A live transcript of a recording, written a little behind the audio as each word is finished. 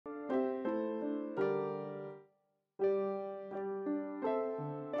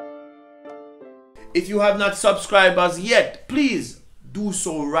If you have not subscribed as yet, please do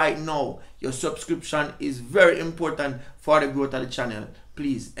so right now. Your subscription is very important for the growth of the channel.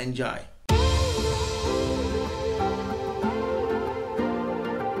 Please enjoy.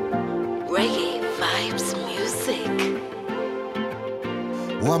 Reggae vibes music.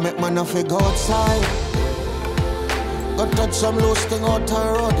 Wanna make man a figure outside. Go touch some loose thing out the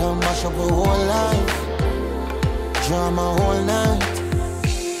road and mash up the whole life. Drama all night.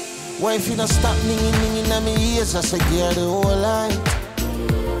 Why if you don't stop ninging in my ears, I say gear the whole light.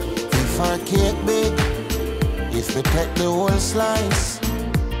 If our cake big, if we take the whole slice.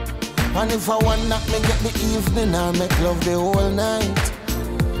 And if I want knock me get the evening, I'll make love the whole night.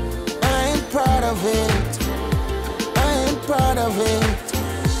 I ain't proud of it. I ain't proud of it.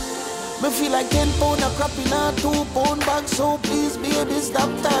 Me feel like 10 pound of crap in a 2 pound bag. So please baby stop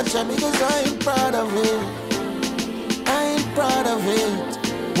touching me, cause I ain't proud of it. I ain't proud of it.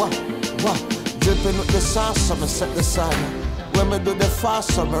 What? Dripping with the sauce, so me set the sun. When me do the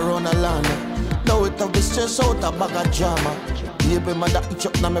fast, so me run a land. Now it have the stress out a bag of drama. Baby mother itch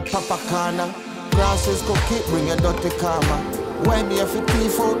up na me papa corner. Grasses cookie, bring a dirty karma. Why me if you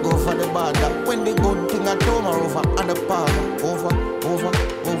thief out, go for the border. When the good thing I do, more over and the palmer. Over.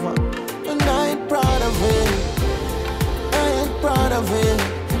 And I ain't proud of it. I ain't proud of it.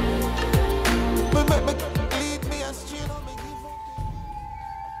 Lead me astray, no me give up.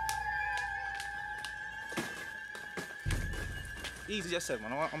 Easy yourself,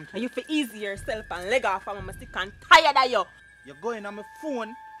 man. Are you for easy yourself and leg off and I'm sick and tired of you? You're going on my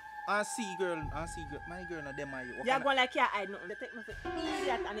phone and see girl, my girl not them are you. You're going like you hide nothing. They take me for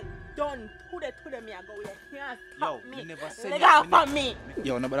idiot and it's done. Who they me I go with? You can't stop me. You never said leg off on me.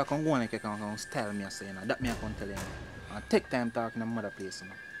 Yo, nobody can go on like you can style me and say, you know. That me I can tell you. And take time talking to mother place, you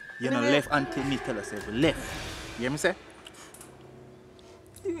know. You're not left until me tell yourself left. You hear me say?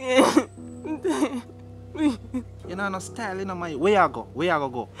 You know no style, you know my where you go?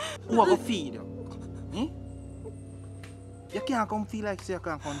 Who I go feed you? Hmm? You can't come feel like you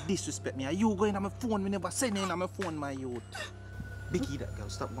can't come disrespect me. Are you going on my phone? We never send in on my phone, my youth. Biggie that girl,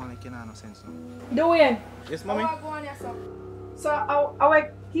 stop going like you know no sense now. Doing? Yes, mommy? How go on here, sir? So how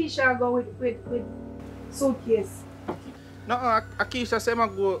Keisha go with suitcase? No, Keisha said I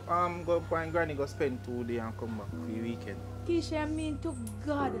go find granny go spend 2 days and come back for the weekend. Keisha, I mean to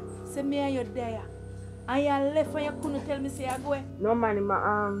God, say me and you there. And you left and you couldn't tell me say I go. No man,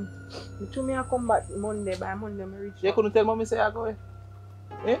 to me I come back Monday, by Monday I reach. You couldn't tell mommy say I go? Eh?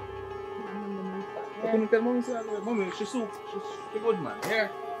 You couldn't tell mommy say I go? Mommy, she's good man. Yeah.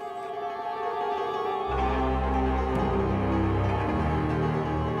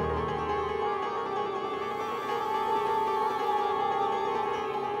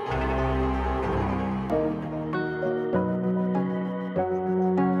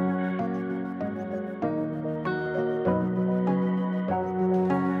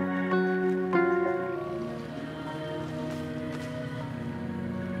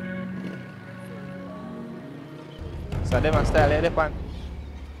 So them a style like that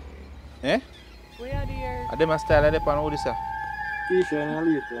eh? Where are they? Are them a style like that pan? What is that? Keisha and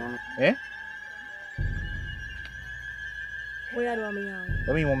later. Eh? Where do I mean?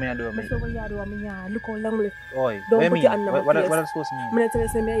 What mean me do me? Where do I mean? Look how long left. Oi, Don't what put mean? your hand on my What face. I'm supposed to mean? I'm not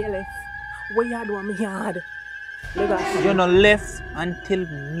telling you left. Where do I mean? You're not left until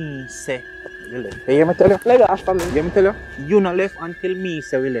me say you left. You hear me tell you? Leg off for me. You hear me tell you? You not left until me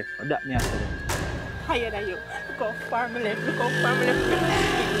say we left. Or that me I tell you. Tired of you. Look how far me left. Look how far me left from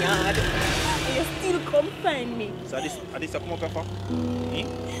the yard. And you still come find me. So this you come up here for?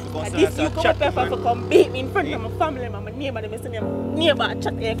 And this you come up here for come beat me in front of my family and my neighbor. They say my neighbor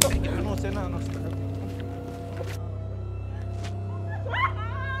chat here. No, say no.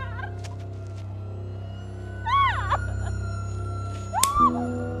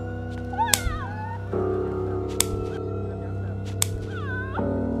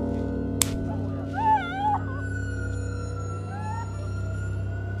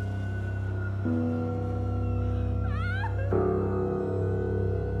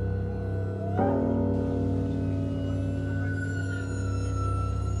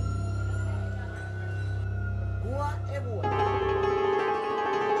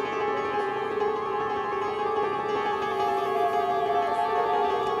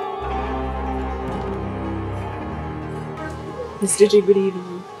 Miss Gigi, good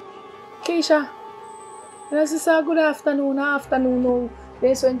evening. Keisha, I say good afternoon now.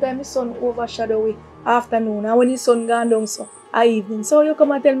 Then sometimes my son overshadow afternoon, and when his sun gone down so evening. So you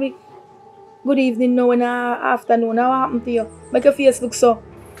come and tell me good evening now in afternoon. How happened to you? Make your face look so.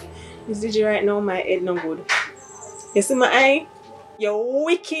 Miss Gigi, right now my head no good. You see my eye? You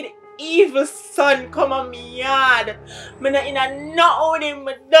wicked evil son come on me yard. Me not in a nut with him,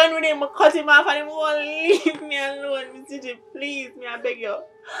 me done with him, me cut him off and him won't leave me alone. Mr. G, please, me I beg you.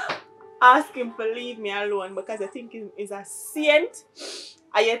 Ask him to leave me alone because I think him is a saint.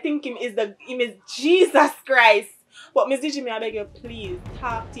 And you think him is Jesus Christ. But Mr. G, me I beg you, please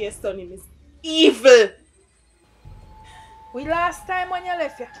talk to your son, him is evil. We last time when you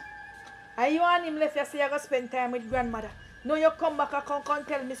left here, and you and him left here, say you go spend time with grandmother. Now you come back and come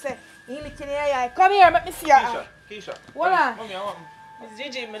tell me, say, he licking your eye. Come here, let me see your eye. Keisha. Hold on. Mommy, I want. Miss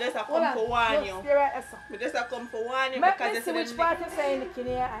Gigi, me just a come for warn you. Stay right there, sir. Me just a come for warn you Let because me they see say which part you say he licking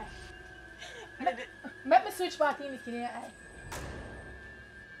your eye. Let me see which part he licking your eye.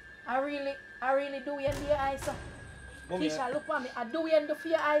 I really do you in your eye, sir. Mommy, Keisha, look at me. I do you for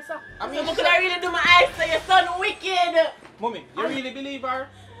your eye, sir. I mean, so could I really do my eyes so your son wicked? Mommy, you really believe her?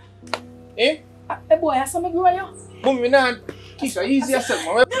 Eh? Hey boy, I saw me grow you. Mommy, nah. Keisha, easy yourself,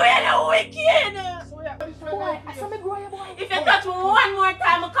 man. Do you know wicked? Boy, I saw me grow you, boy. If you touch me one more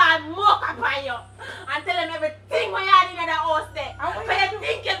time, I call mock upon you and tell them everything what you did in the house there. But you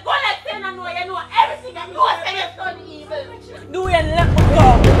think you go like saying I know everything and you say your son evil. Do you let me go?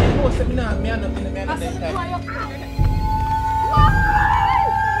 You know, say me nah, me nah nothing, me nah I saw me nothing. grow you.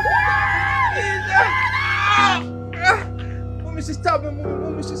 Mommy, she stabbed me,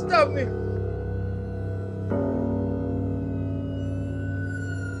 mommy, she stabbed me.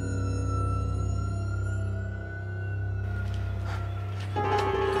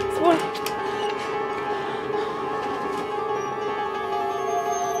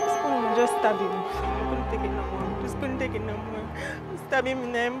 Just stab him. I couldn't take it no more. Just couldn't take it no more. I stab him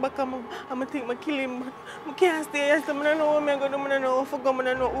in the back. I'm going to think I kill him. But I can't stay here. So I don't know what I'm going to do. I don't know who I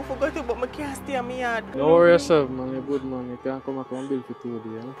don't know who I forgot to. But I can't stay in my yard. Don't worry yourself, man. You're good, man. You can come back and build for 2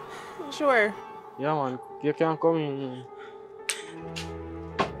 days. Yeah? Sure. Yeah, man. You can come in. Man.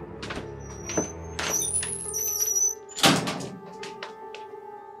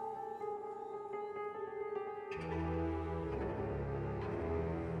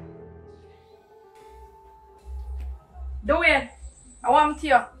 Dwayne, I want to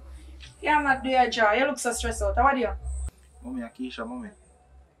you. You're not doing your job. You look so stressed out. How are you? Mommy, Keisha, mommy.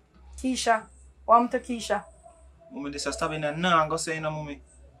 Keisha. Want to Keisha. Mommy, this is stabbing and now I'm going to say, no, mommy.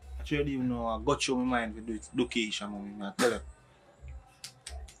 I truly even know I got you in my mind to do Keisha, mommy. I tell her.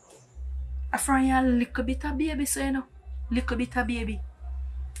 I find you a little bit of baby, so you know. Little bit of baby.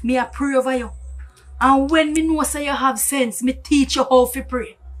 Me a pray over you. And when me know say you have sense, me teach you how to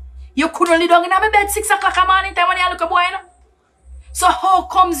pray. You couldn't lay down in my bed 6 o'clock a morning time when you look a boy, you know? So how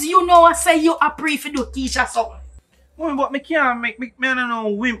comes you know I say you a pray for do Keisha something? Mommy, but me can't make, me I don't know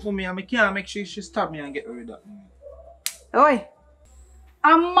wimp for me and me can't make sure she stab me and get rid of that, mommy. Oi.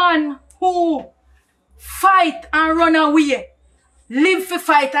 A man who fight and run away live for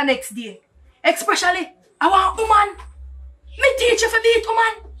fight the next day. Especially our woman. Me teach you for beat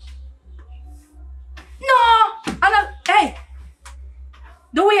woman. No. And hey.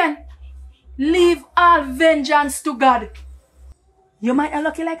 Dwayne, leave all vengeance to God. You might have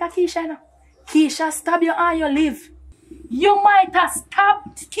lucky like a Keisha, no? Keisha stab you and you live. You might have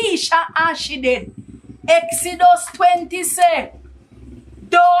stabbed Keisha and she dead. Exodus 20 say,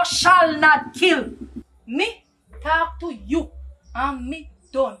 thou shalt not kill. Me talk to you and me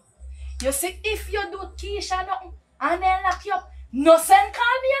done. You see, if you do Keisha nothing and then lock you up, no send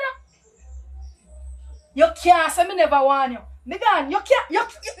call me, you know? You can't say me never warn you. Me gone, you can't, no.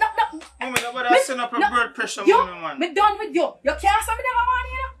 Mommy, nobody send up a blood pressure, mommy, man. Me done with you. You can't say me never warn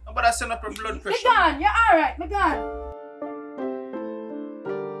you, you know? Nobody send up a blood pressure. Me gone, you're alright, me gone.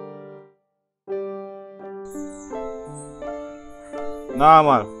 Nah,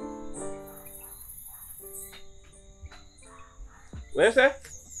 man. What you say?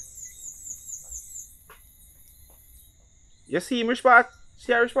 You see him, which part?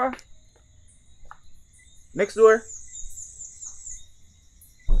 See her, which part? Next door.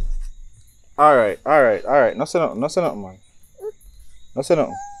 Alright. No say nothing, man. No say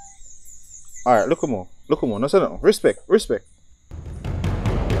nothing. Alright, look more. No say nothing. Respect.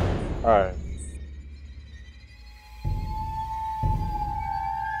 Alright.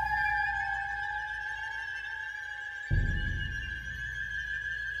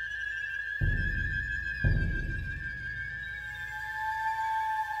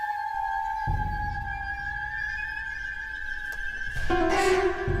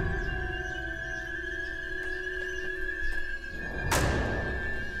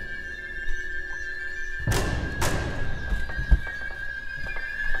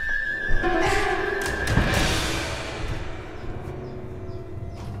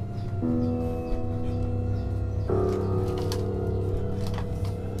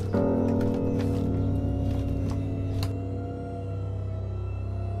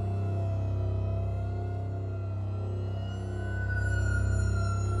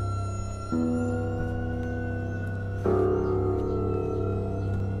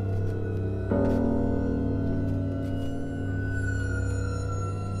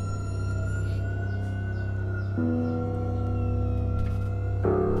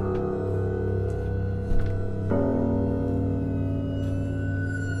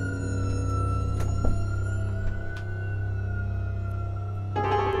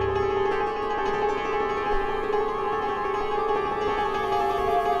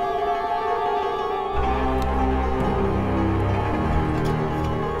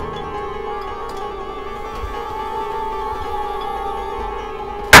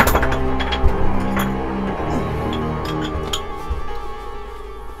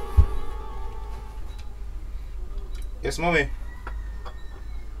 Yes, mommy.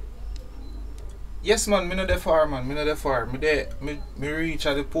 Yes, man, me no there far, man. Me no there far. Me reach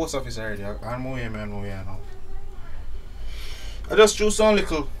at the post office already. I'm away, man, away now. I just choose some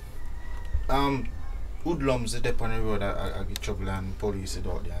little hoodlums that dep on the road. I get trouble and police it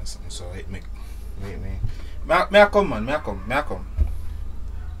out there and something. So it make me. May I come, man? May I come?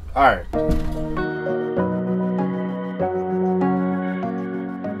 Alright.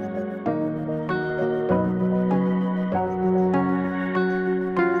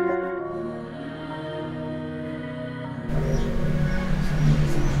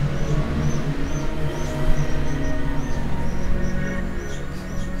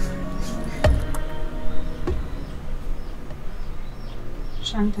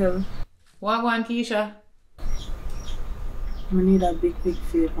 Chantel, What want Keisha? I need a big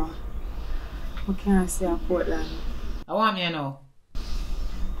favor. I can't stay at Portland. I want me know.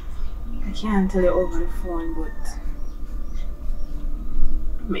 I can't tell you over the phone, but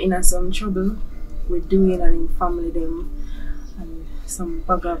I'm in some trouble with doing and in family them, and some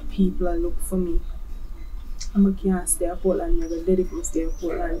bag of people are look for me. And I can't stay at Portland. I'm ready to stay at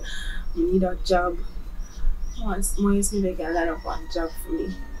Portland. I need a job. Once you see they can line up one job for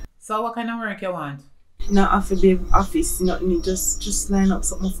me. So what kind of work you want? Not have to be office, nothing. Just line up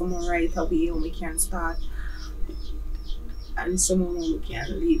something for me right away when we can start. And someone when we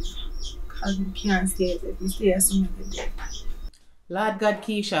can leave. Because we can't stay if we stay at some other day. Lord God,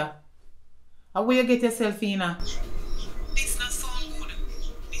 Keisha. How will you get yourself in? This not sound good.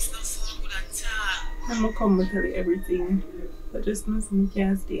 This not sound good at all. I'm gonna come and tell you everything. But just know we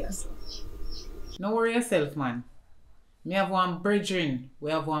can't stay at some. No worry yourself, man. Me have one brethren,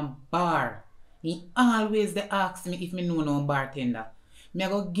 we have one bar. He always they ask me if me know no bartender. Me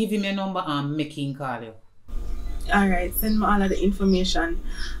go give him a number and make him call you. Alright, send me all of the information.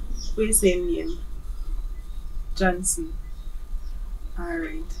 What's your name? Johnson.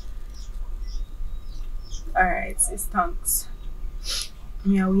 Alright. Alright, sis, thanks.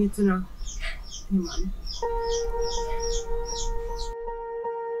 Me I wait to know. Hey man.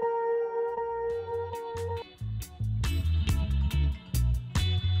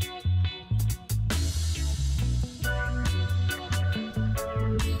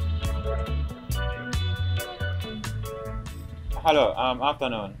 Hello,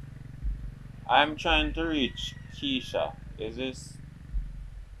 afternoon. I'm trying to reach Keisha. Is this?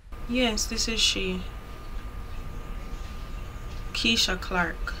 Yes, this is she. Keisha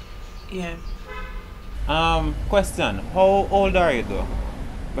Clark. Yeah. Question. How old are you though?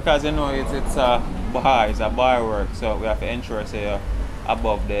 Because you know it's a bar, it's a bar work, so we have to ensure say you're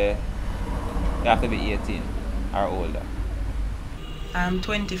above the. You have to be 18 or older. I'm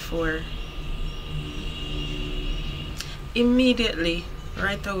 24. Immediately,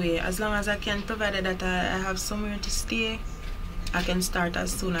 right away, as long as I can provide that I have somewhere to stay, I can start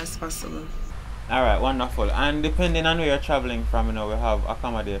as soon as possible. Alright, wonderful. And depending on where you're traveling from, you know, we have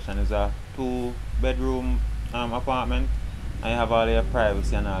accommodation. It's a 2-bedroom apartment, and you have all your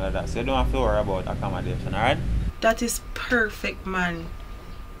privacy and all of that. So you don't have to worry about accommodation, alright? That is perfect, man.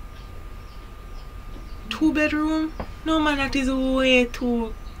 2-bedroom? No, man, that is way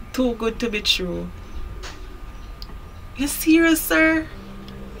too good to be true. You serious, sir?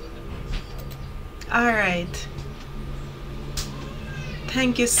 Alright.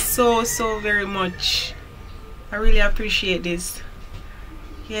 Thank you so very much. I really appreciate this.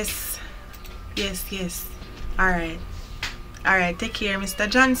 Yes. Alright. Alright, take care, Mr.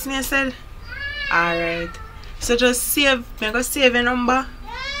 Johnson, you said? Alright. So just save, I'm gonna save your number.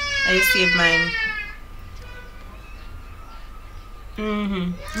 And you save mine.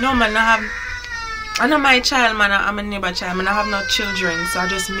 No, man, I know my child, man. I'm a neighbor child. Man, I have no children, so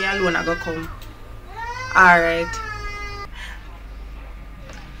just me alone I go come. Alright.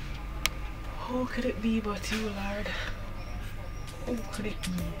 Who could it be but you, Lord? Who could it be?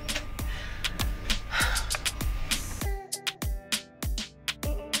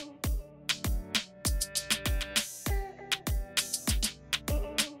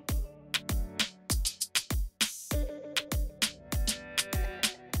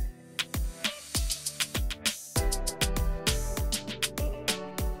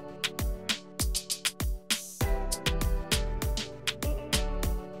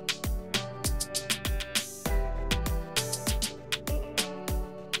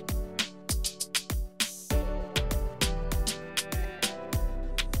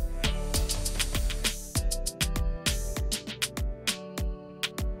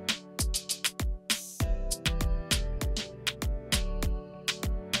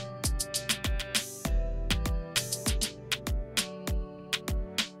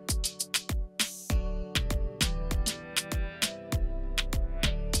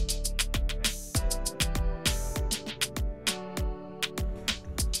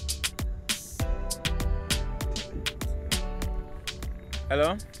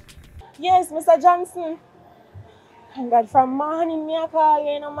 Hello? Yes, Mr. Johnson. Thank God from morning me a call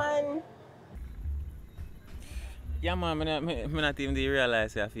you, man. Yeah, man, I not even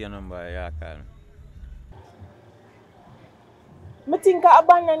realize you have your number. Yeah, call me. Me think I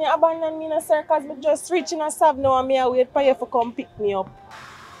abandon me, no, sir, because me just reaching a sub now and me a wait for you to come pick me up.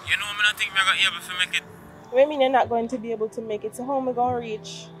 You know, I not think I'm able to make it. What mean you're not going to be able to make it? So how am I going to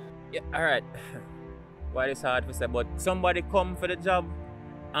reach? Yeah, alright. Why it's hard to say, but somebody come for the job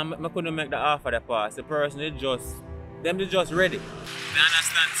and I couldn't make the offer that pass. The person they just ready. They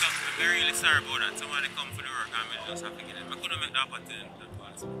understand something. I'm really sorry about that. Somebody come for the work and I just have to get it. I couldn't make the opportunity that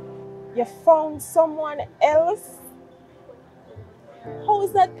pass. You found someone else? How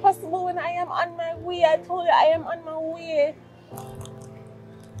is that possible when I am on my way? I told you I am on my way.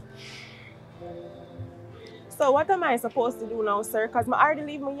 So what am I supposed to do now, sir? Because I already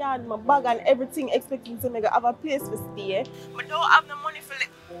leave my yard, my bag and everything expecting to make have a place to stay. But don't have the money for it.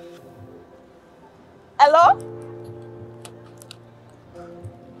 Hello?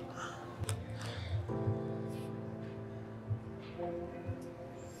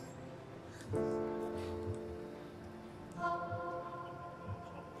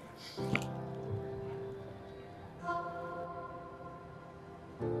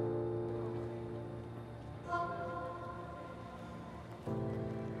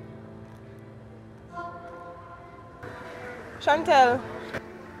 Chantel,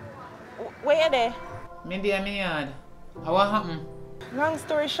 where you there? Me there, me yard. How what happen? Long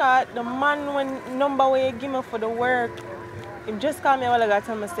story short, the man when number where you give me for the work, he just called me a while ago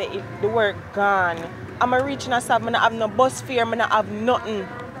tell me say the work gone. I'm reaching a sub, I don't have no bus fare, I don't have nothing.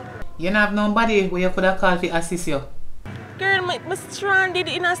 You don't have nobody where you could have called to assist you? Girl, I'm stranded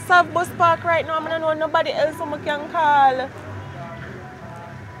in a sub bus park right now. I don't know nobody else who I can call.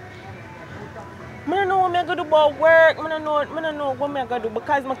 I don't know what I'm going to do about work. I don't know what I'm going to do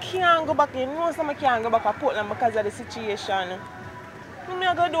because I can't go back. You know, so I can't go back to Portland because of the situation. What am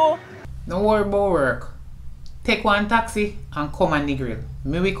I going to do? Don't worry about work. Take one taxi and come on the grill.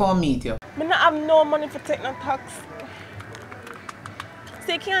 Me we come meet you. I don't have no money for take no taxi.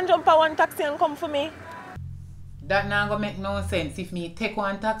 So you can't jump on one taxi and come for me? That not gonna make no sense if me take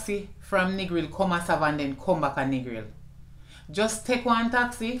one taxi from Negril, come a Sav and then come back a Negril. Just take one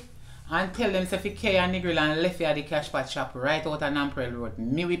taxi and tell them if you carry a Negril and left you at the cash pot shop right out on Amprel Road.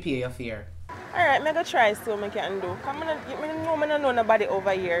 Me will pay your fare. Alright, I'm going to try see what I can do. Because I don't know nobody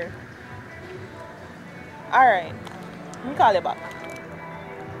over here. Alright, I'll call you back.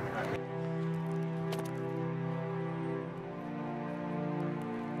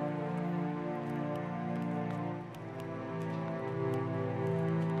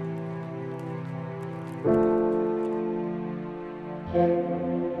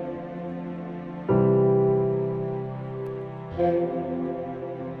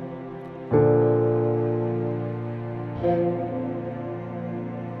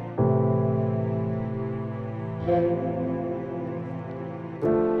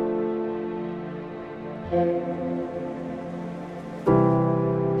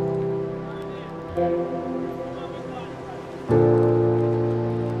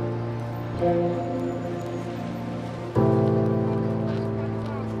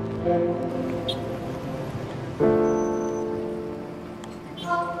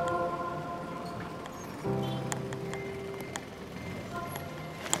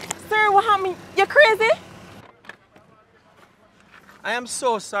 Sir, what happened? You crazy? I am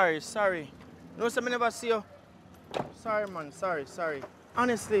so sorry. No, sir, I never see you. Sorry, man. Sorry.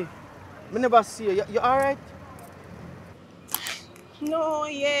 Honestly, I never see you. You alright? No,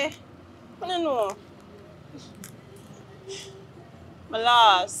 yeah. I don't know. My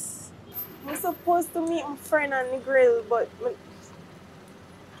loss. I'm supposed to meet my friend on the grill, but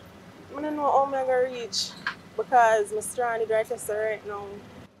I don't know how I'm going to reach because I'm stranded right now.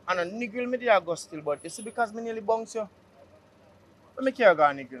 I know niggle me there go still, but you see because me nearly bounce you. Let me care go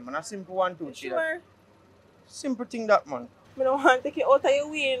niggle, man. A simple 1, 2, 3. Sure? Simple thing that, man. I don't want to take it out of your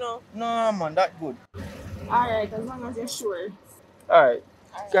way, you know. No, man, that good. Alright, as long as you're sure. Alright.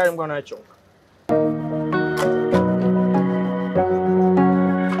 Carry him gonna chunk.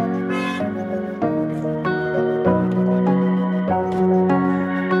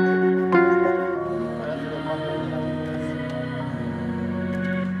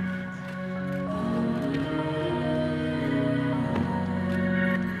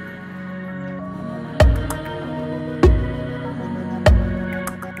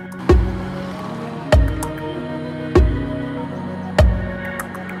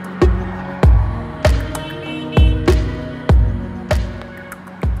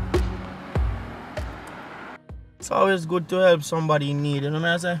 It's always good to help somebody in need, you know what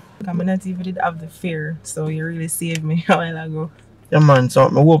I say? I not even did have the fear, so you really saved me a while ago. Yeah man, so I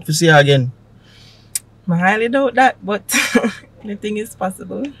hope to see you again. I highly doubt that, but anything is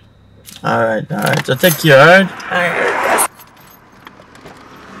possible. Alright, so take care, alright? Alright.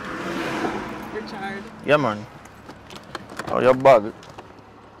 Richard. Yeah man. Oh, your bag.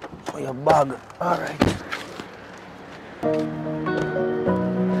 Oh, your bag. Alright.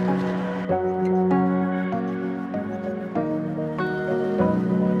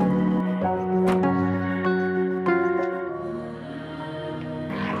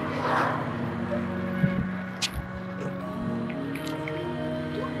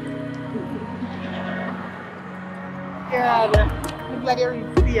 God, look like you're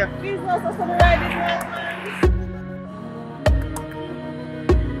in fear. Please, no, so the ride is well, man.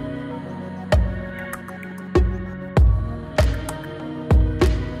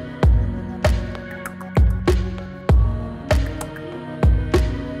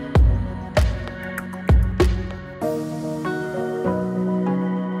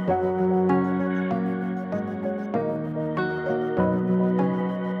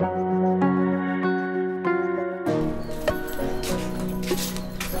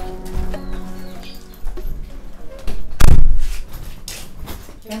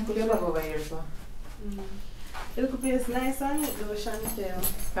 Can put your bag over here, so. The little place nice and neat, though, Chantel.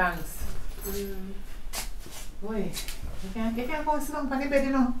 Thanks. Boy, you can't go sit down on the bed,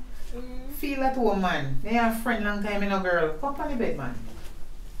 you know. Feel at home, man. They are a friend long time, you know, girl. Come on the bed, man.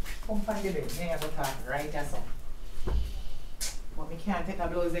 Come on the bed. They have to talk right as so. But me can't take a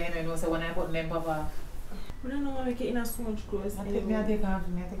blouse in, you know, so when I put them pop off. I don't know why I get in so much clothes. I take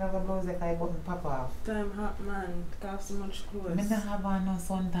off a blouse that I button pop off. Time hot, man. I have so much clothes. I don't have on no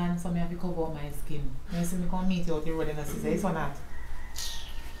suntan, so I have to cover up my skin. You see me come meet you out the road and I say, it's not.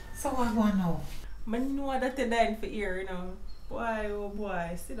 So what go on now? I know that you're dying for ear, you know. Boy, oh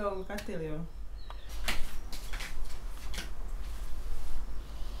boy. Sit down, I can tell you.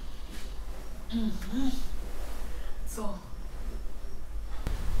 So,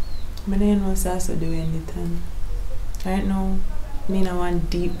 I don't know what else to do anything. Right now, me I want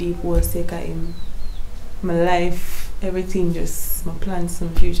deep war sake of him. My life, everything just, my plans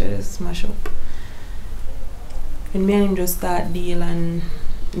and future just smash up. When me and him just start deal and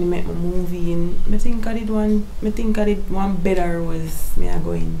me make my movie and I think I did one better was me I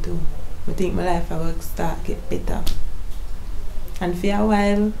go into. I think my life I will start get better. And for a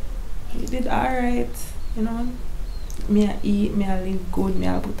while, it did alright, you know. Me I eat, me I live good, me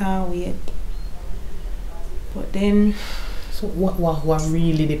I put on weight. But then so what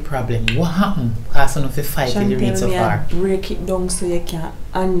really the problem? What happened? Because you know to fight till you reach so far. I break it down so you can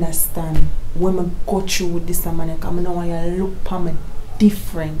understand when I go through with this man, I don't want you to look upon me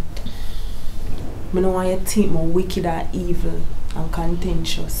different. I don't want you to think I'm wicked or evil and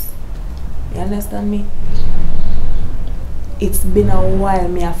contentious. You understand me? It's been a while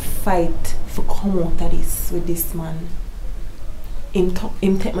me I fight for come out of this with this man. Him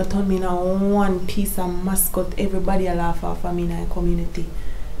take me turn me in one piece of mascot. Everybody a laugh off of me in the community.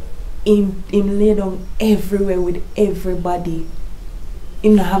 Him lay down everywhere with everybody.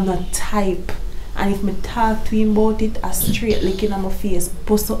 Him not have no type. And if me talk to him about it, I straight licking on my face,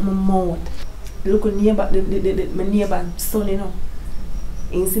 bust up my mouth. Look at neighbor, my neighbor's son, you know.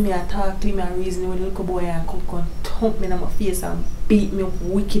 And see me I talk to him and reason with the little boy and come thump me in my face and beat me up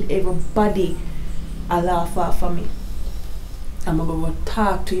wicked. Everybody a laugh off of me. I'm going to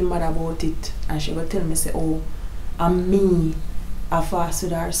talk to him mother about it and she will tell me, say, oh, and me I fast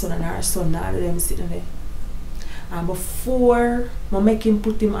with her son and her son, all of them sitting there. And before I make him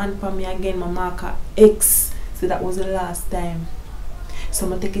put him hand for me again, my marker X, so that was the last time.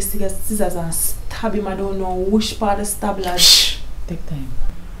 So I take his scissors and stab him. I don't know which part of stab like. Shh! Take time.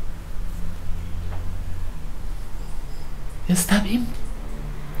 You stab him?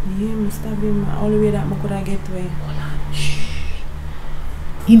 Yeah, I stab him all the way that I could get away. Hold on. Shh.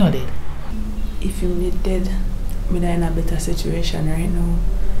 He not dead. If he dead, I'm in a better situation right now.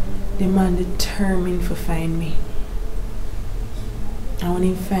 The man determined to find me. And when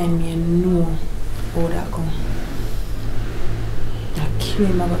he find me, I know how that come. I kill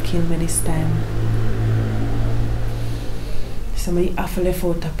him, I will kill me this time. Somebody have to left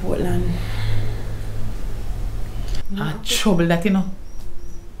out of Portland. Trouble that, you know.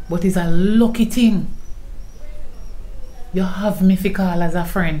 But it's a lucky thing. You have me for call as a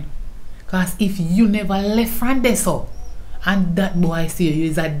friend. Because if you never left from there so, and that boy see you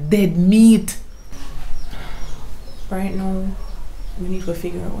is a dead meat. Right now, we need to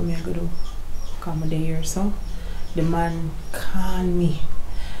figure out what I'm going to do. Come there, so. The man call me.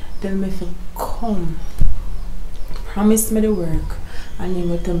 Tell me to come. promised me the work and then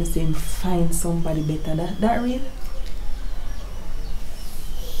go tell me say find somebody better. That real?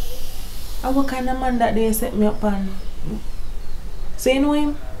 And what kind of man that they set me up on? So you know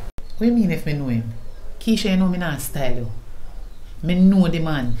him? What do you mean if I know him? Keisha, you know me not style you. Me know the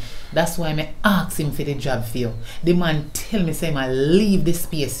man. That's why I ask him for the job for you. The man tell me say I leave the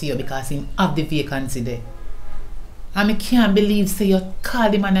space for you because he have the vacancy there. And I can't believe say you call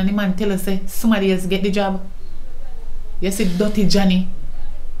the man and the man tell you say somebody else get the job. You see dirty Johnny.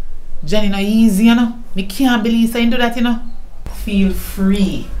 Johnny not easy, you know. I can't believe say you do that, you know. Feel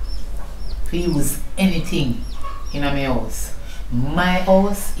free to use anything in my house. My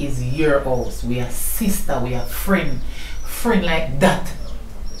house is your house. We are sister, we are friend. Friend like that.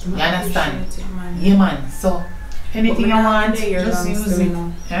 You understand? Yeah, man. So anything you want, just use it.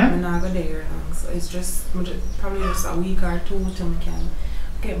 I'm not going to there long. So it's just probably just a week or two till I can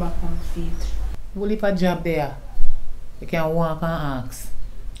get back on feet. Whole heap a job there. You can walk and ask.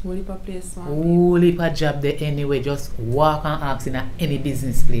 Whole heap a place, man. Whole heap a job there anyway. Just walk and ask in any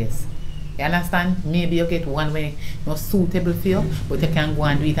business place. You understand? Maybe you get one way not suitable for you, but you can go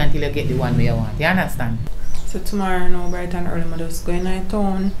and do it until you get the one way you want. You understand? So tomorrow, no, bright and early, I'm just going to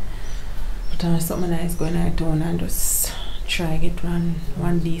town. But I'm something nice going to town and just try get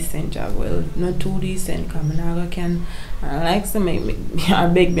one decent job. Well, not too decent, because I can. I like to make me. I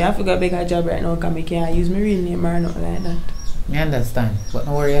beg me. I forgot beg a job right now, because I can't use my real name or nothing like that. I understand, but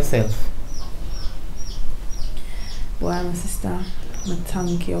don't worry yourself. Boy, my sister, I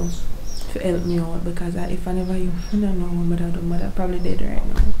thank you for help me out, because if I never you, I don't know what I do, but I'm probably dead right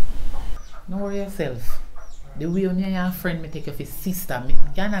now. Don't worry yourself. The way me and your friend me take you for sister,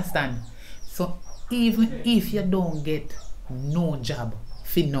 you understand? So even if you don't get no job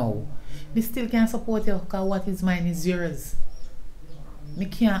for now, me still can support you, because what is mine is yours. Me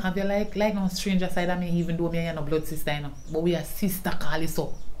can't have you like no stranger side of me, even though me and you no blood sister, you know. But we are sister, call it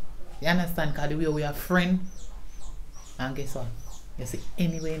so. You understand? Because the way we are friend. And guess what? You see,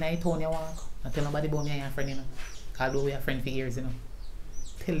 anyway in town you walk, I tell nobody about me and your friend, you know. Although we are friends for years, you know.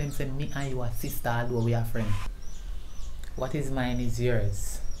 Tell them say me and you are sister, although we are friends. What is mine is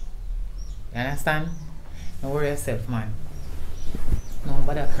yours. You understand? Don't worry yourself, man. No,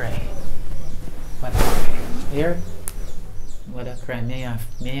 bother cry. Bother cry. Here? Bother cry. Me and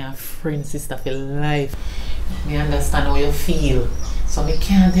your friend, sister for life. Me understand how you feel. So me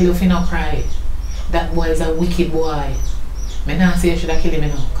can't tell you if you not cry. That boy is a wicked boy. Me not say you should have killed him,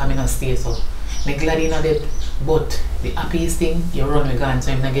 because I not stay so. Me glad he not dead. But the happiest thing, you run with gun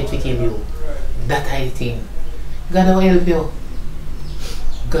so him not get to kill you. That I think. God will help you.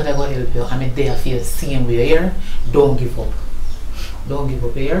 God will help you. I'm there for you same way here. Don't give up. Don't give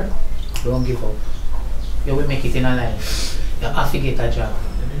up here. Don't give up. You will make it in a life. You have to get a job.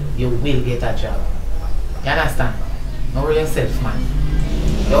 You will get a job. You understand? Don't worry yourself, man.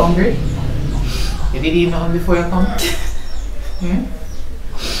 You hungry? You did eat nothing before you come?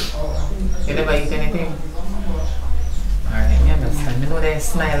 You never eat anything? Alright, I understand. I know they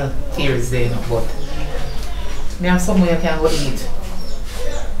smile tears there, but I have somewhere you can go eat.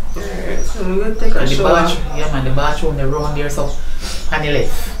 Alright, so we're going to take a shower. Yeah, man, the bathroom, the round there, so on the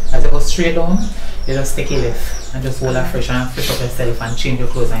left. As you go straight down, you just take your left and just hold it fresh and fresh up yourself and change your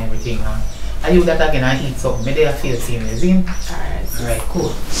clothes and everything. And you that again and eat something. Maybe I feel same as him. Alright,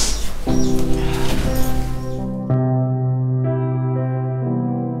 cool.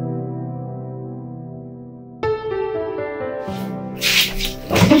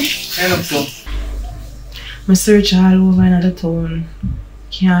 I search all over another town.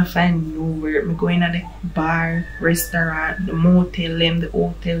 Can't find nowhere. I go in at the bar, restaurant, the motel them, the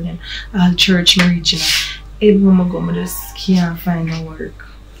hotel them, all church me reaching. Everywhere I go, I just can't find no work.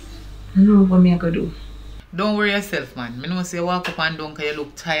 I don't know what I go do. Don't worry yourself, man. I know say you walk up and down because you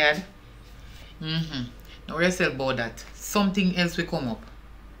look tired. Don't worry yourself about that. Something else will come up.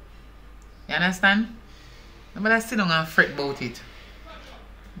 You understand? But I sit down and fret about it.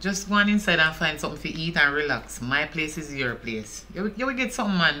 Just go on inside and find something to eat and relax. My place is your place. You will get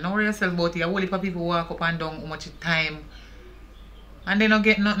something, man. Don't worry yourself about it. A whole heap of people walk up and down how much time. And they don't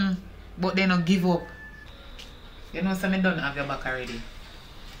get nothing. But they don't give up. You know, so I don't have your back already.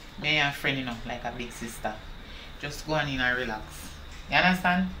 Me and your friend, you know, like a big sister. Just go on in and relax. You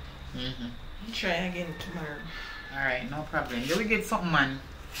understand? Try again tomorrow. Alright, no problem. You will get something, man.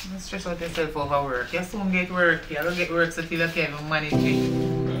 Don't stress out yourself over work. You soon get work. You don't get work until you can manage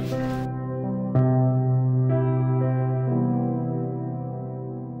it.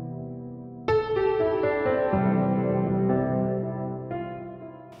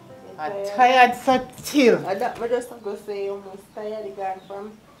 I'm tired so chill. I just going to say I'm almost tired again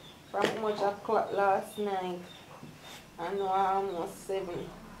from how much I clocked last night. I know I'm almost 7.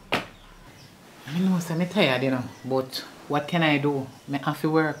 I know, so I'm tired, you know. But what can I do? I have to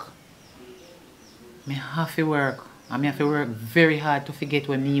work. I have to work. And I have to work very hard to forget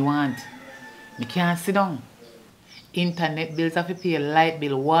what me want. I can't sit down. Internet bills have to pay, light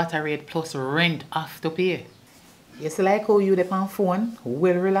bill, water rate plus rent have to pay. You see like how you dep on phone,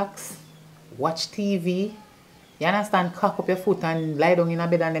 well relax, watch TV. You understand, cock up your foot and lie down in a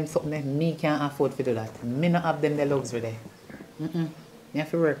bed and them something that me can't afford to do that. Me not have them the luxury there. Me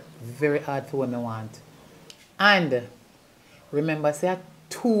have to work very hard for what I want. And remember, say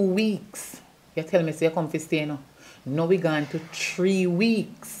 2 weeks. You tell me say you come to stay now. Now we gone to 3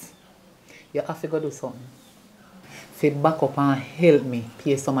 weeks. You have to go do something. Fi back up and help me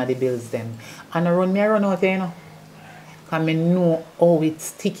pay some of the bills them. And run me run out here, you know. Cause me know how it's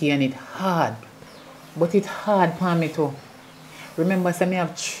sticky and it's hard. But it's hard for me too. Remember, say me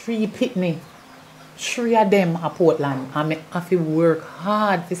have 3 pitney. 3 of them at Portland. And me have to work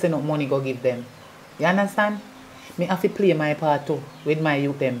hard to send up money go give them. You understand? Me have to play my part too with my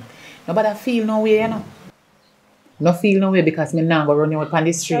youth them. Nobody feel no way, you know. No feel no way because me now go run out on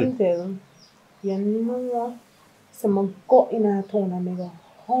the street. Chantel, you know, some go in a town and me go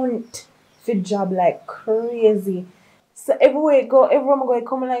hunt for job like crazy. So everywhere I go, everyone go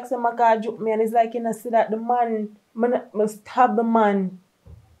come like some guy juke me and it's like you know see that the man must stab the man.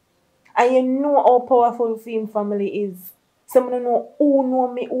 And you know how powerful film family is. Someone know who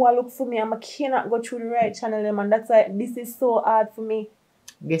know me, who look for me, and I cannot go through the right channel them, and that's why this is so hard for me.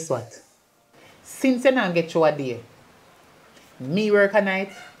 Guess what? Since you not get through a day, me work a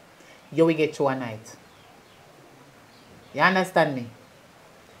night, you will get through a night. You understand me?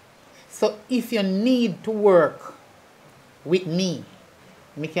 So if you need to work with me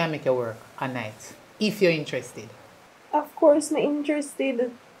can make you work a night. If you're interested. Of course, I'm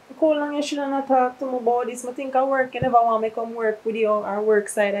interested. How long you shouldn't have talk to me about this? I think I work, you never want me come work with you or work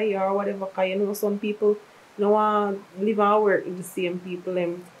side of you or whatever, because you know some people don't want to live and work with the same people.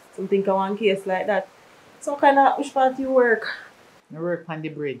 Some think I want case like that. So kind of which part you work? I work on the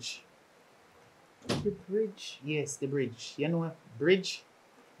bridge. The bridge? Yes, the bridge. You know bridge?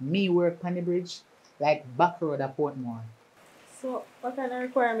 Me work on the bridge like back road at Portmore. So what kind of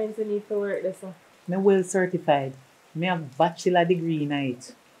requirements you need to work this? I'm well certified. I have bachelor degree in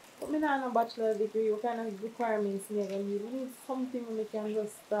it. But I don't have a bachelor degree. What kind of requirements you need? You need something we can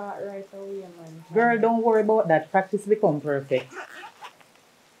just start right away, man. Girl, don't worry about that. Practice become perfect.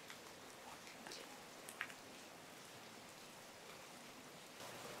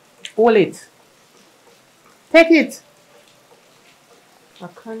 Hold it. Take it. A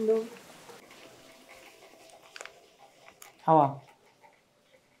condom. How?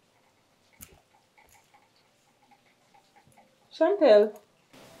 Chantel,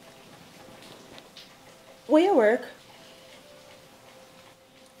 where you work?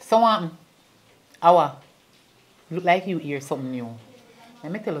 So Awa, look like you hear something new.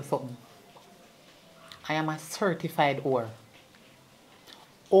 Let me tell you something. I am a certified whore.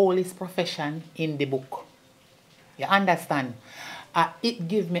 All is profession in the book. You understand? It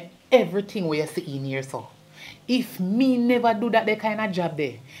gives me everything where you see in here, so. If me never do that kind of job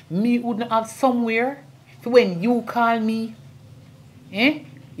there, me wouldn't have somewhere for when you call me. You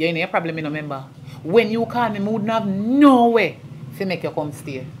ain't a problem, you know, remember. When you call me, I wouldn't have no way to make you come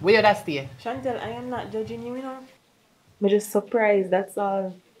stay. Where you that stay? Chantel, I am not judging you, you know. I'm just surprised, that's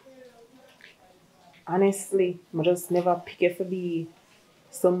all. Honestly, I just never pick it to be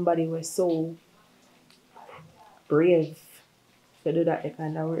somebody who is so brave to do that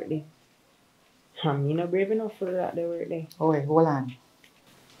kind of work there. I'm not brave enough for that work there. Oh, wait, hold on.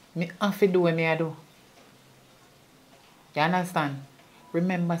 Me have to do what I do. You understand?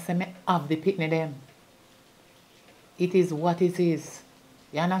 Remember, say me have the picnic them. It is what it is.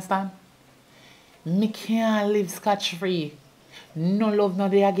 You understand? Me can't live scotch-free. No love, no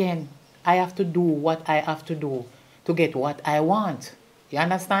day again. I have to do what I have to do to get what I want. You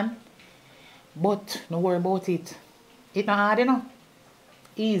understand? But no worry about it. It's not hard, you know.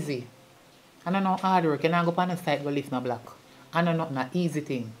 Easy. I don't know hard work. You not go on the site go lift no block. I know not an easy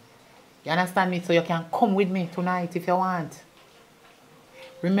thing. You understand me? So you can come with me tonight if you want.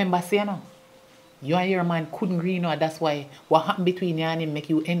 Remember, say you know, you and your man couldn't agree, you know, that's why what happened between you and him make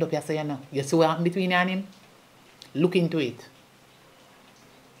you end up here, say you know. You see what happened between you and him? Look into it.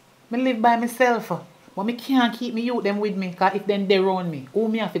 I live by myself. But I can't keep me youth them with me, because if then they run me, who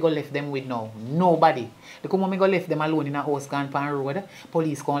me have to go left them with now? Nobody. Because when I go left them alone in a house gone pan road,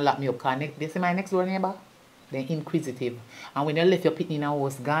 police come lock me up, because they see my next door neighbor? They're inquisitive. And when you left your pitney in a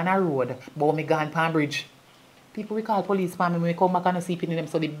house, gone a road, but when I gone pan bridge, people will call police for me when we come back and see pitney them.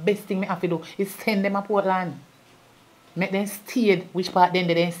 So the best thing I have to do is send them a Portland. Make them stay which part then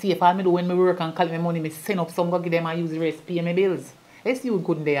they then see if all me do when me work and collect my money, me send up some go give them and use the rest pay my bills. Yes, you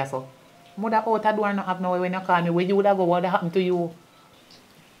couldn't there so. Mother out a door not have no when you call me. Where you would have go, what happened to you?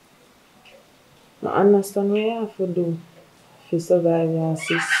 I understand what you have to do to survive, your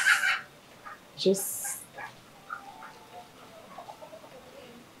sis. Just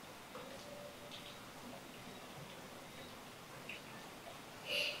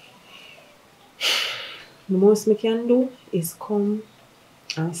the most I can do is come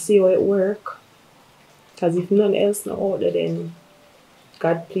and see how it work. Because if none else not out there, then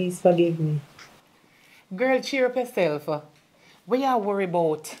God please forgive me. Girl, cheer up yourself. What you worry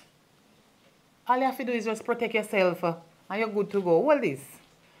about? All you have to do is just protect yourself and you're good to go. Hold this.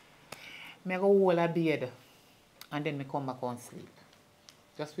 Me go hold a bed and then me come back and sleep.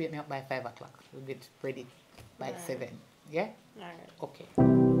 Just wake me up by 5 o'clock. We'll get ready by 7. Yeah? Alright. Okay.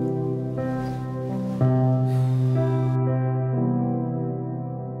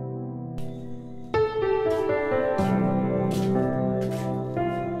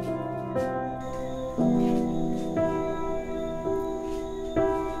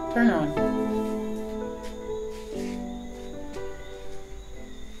 Turn on.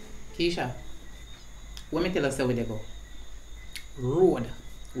 Keisha, let me tell us where they go. Road.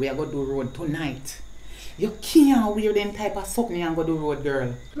 We are going to do road tonight. You can't wear them type of something and go do road,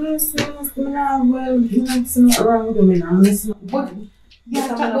 girl. But yeah,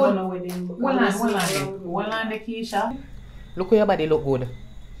 hold on, Keisha. Look how your body look good.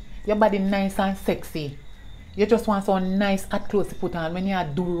 Your body nice and sexy. You just want some nice hot clothes to put on when you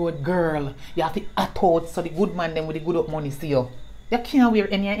do road, girl. You have to hot out so the good man them with the good up money see you. You can't wear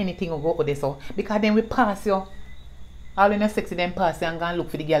anything or go out there so because then we pass you. All in your sexy then pass you and go and look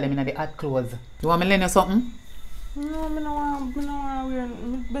for the girl them in the hot clothes. You want me to learn you something? No, I don't want to wear.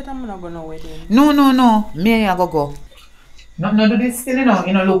 Better I'm not going to wedding. No. Me and you go. No do this still, you know.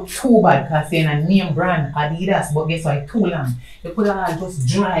 You know look too bad because saying a name brand Adidas, but guess what? It's too long. You could have just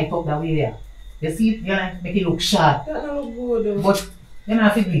dry it up that way there. You see it? You like make it look sharp. That don't look good. But you don't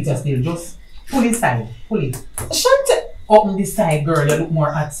have to bleach still. Just pull it side. Pull it. Shut it. Open this side, girl. You look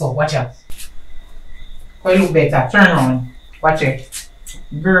more hot so. Watch out. You look better. Turn around. Watch it.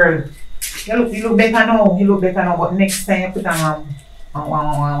 Girl. You look better now. You look better now. But next time you put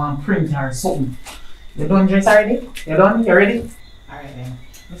on print or something. You done dress already? You done? You ready? Alright then.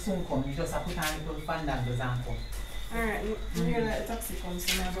 You soon come. You just have to put on little fandangos and come. Alright. You hear that the taxi comes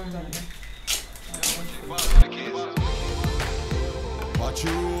so I'm going down there. Watch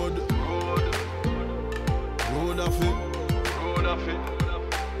your road of it.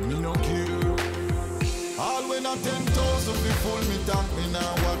 Me no care. All when a 10,000 people me tank me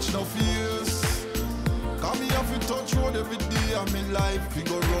now watch no fears. Come me have to touch road every day of me life. We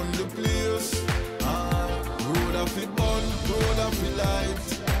go run the place. Road of it burn, road of it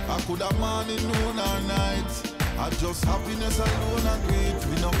light. I could have morning, noon or night. I just happiness alone and great.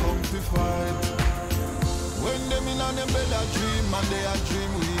 We no come to fight. When them in on them bed a dream and they a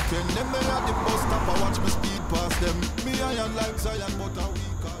dream weekend. Them they at the bus stop I watch me speed past them. Me iron like Zion but a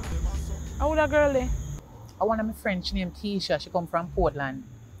week of them. How old a girl there? I want my friend, she named Keisha. She come from Portland.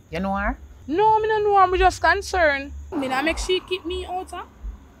 You know her? No, I don't know her. I'm just concerned. Me not make she keep me out of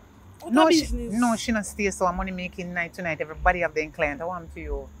business. No, she not stay so. I'm only making night tonight. Everybody have their client. I want to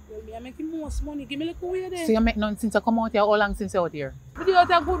you. Well, me I make the most money. Give me a little way there. So you make none since you come out here? How long since you're out here? But you out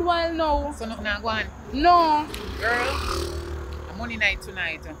a good while now. So nothing not go on? No. Girl, I'm only night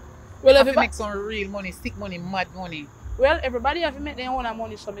tonight. Well, have to make some real money, stick money, mad money. Well, everybody have to make their own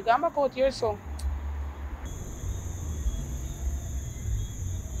money, so me come back out here so.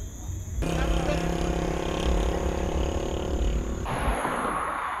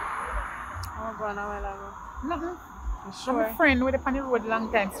 Oh, gone a while ago. Nothing. Sure. I'm a friend with a on the road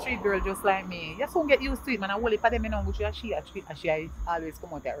long time, street girl just like me. You soon get used to it, man. I will if I them know which she always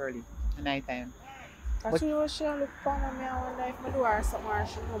come out there early at night time. But you know she look upon me and wonder if I do her something or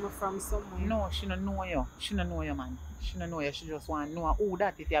she know me from somewhere. No, she don't know you. She don't know you, man. She don't know you. She just want to know who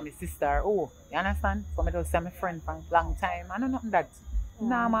that if you're my sister. Oh, you understand? So I just say my friend for a long time. I know nothing that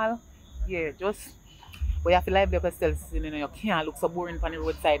normal. Yeah, just but you have to live up yourself, you know, you can't look so boring on the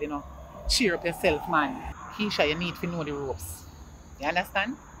roadside, you know. Cheer up yourself, man. Keisha, you need to know the ropes. You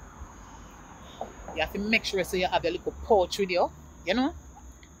understand? You have to make sure so you have your little pouch with you, you know?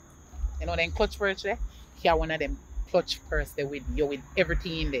 You know them clutch purse there? Here one of them clutch purse there with you with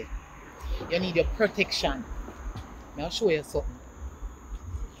everything in there. You need your protection. I'll show you something.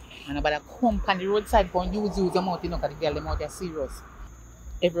 And about to come on the roadside go and use your mouth, you know, because the girl them out there serious.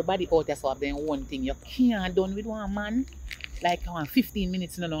 Everybody out there so have their own thing. You can't done with one man. Like 15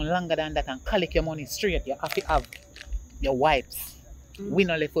 minutes, no longer than that, and collect your money straight. You have to have your wipes. We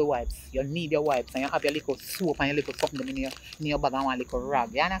no left with wipes. You need your wipes and you have your little soap and your little something in your bag and one little rag.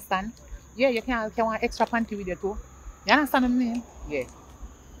 You understand? Yeah, you can want extra panty with you too. You understand what I mean? Yeah.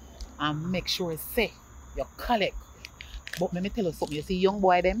 And make sure say you collect. But let me tell you something. You see young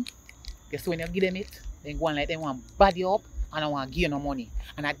boy them, you see when you give them it, then go on like them want bad you up and I want to give you no money.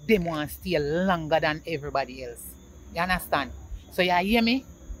 And at them want to stay longer than everybody else. You understand? So you hear me?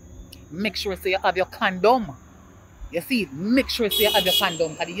 Make sure say you have your condom. You see, make sure say you have your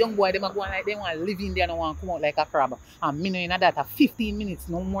condom. Because the young boy them are going like they want to live in there and want to come out like a crab. And me knowing that 15 minutes,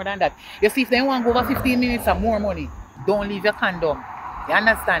 no more than that. You see, if they want to go over 15 minutes or more money, don't leave your condom. You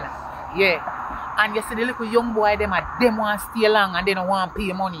understand? Yeah. And you see the little young boy them want to stay long and they don't want to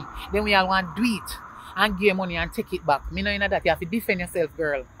pay money. Then we all want to do it and give money and take it back. Me knowing that you have to defend yourself,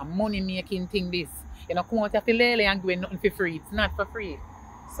 girl. A money making thing this. You know, come out here for lele and give nothing for free. It's not for free.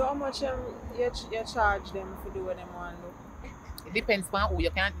 So how much you charge them for do what them want to do? It depends on who.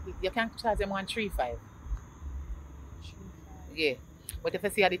 You can't charge them 135. Yeah. But if you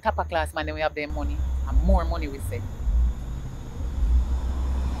see at the top of class man, then we have their money. And more money we say.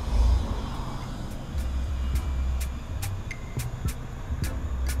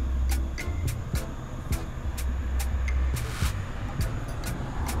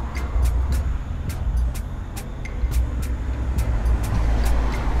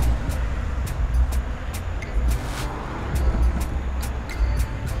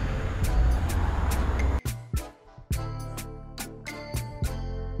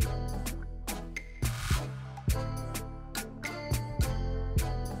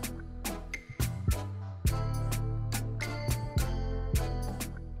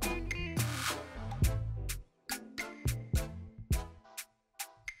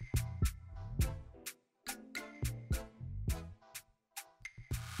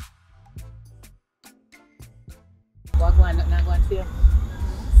 What going on? Not going to you?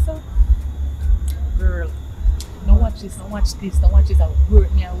 So, girl, don't watch this, don't watch this, don't watch this. I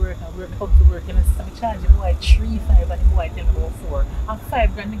work, me come to work. And I charge the boy 3-5 and the boy tell me about 4. And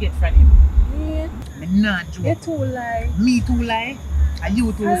 5 grand me get from him. yeah. Me not joke. You too lie. Me too lie. And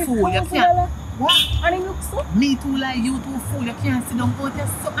you too fool. You can't. What? And it looks so. Me too lie, you too fool. You can't sit down out there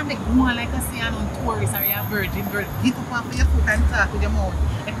so and they go on like I say I'm on tourist or you're a virgin girl. Get up off your foot and talk with your mouth.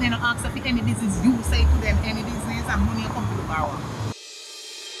 If they don't ask if any business, you say to them any business and money you come to the bar.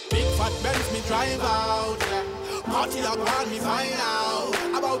 Big fat Benz me drive out, yeah. Party like one me find out.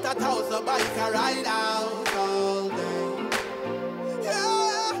 About 1,000 bike I ride out all day.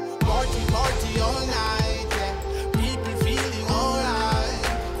 Yeah, party all night, yeah. People feeling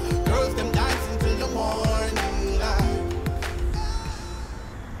alright. Girls them dancing till the morning light.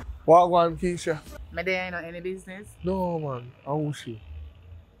 What one, Keisha? Me there ain't any business. No man, how she?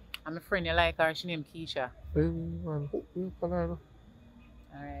 I'm a friend you like her, she named Keisha. Baby man, you can I know?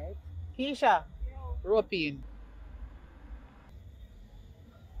 Alright. Keisha, rope in.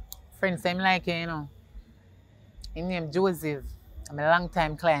 Friend same like you, you know. His name Joseph. I'm a long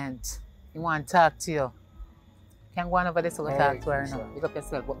time client. He want to talk to you. Can go on over there so we talk to her now. Pick up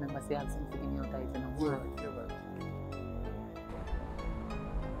yourself, but remember say I have something in your tight and Yeah, work. yeah,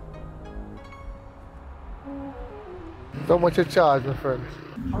 man. How much you charge, my friend?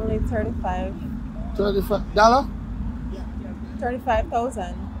 Only 35. $35?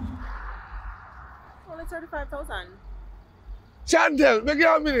 35,000. Only 35,000. Chantel, make it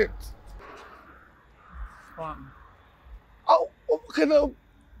a minute. What? Oh, kind of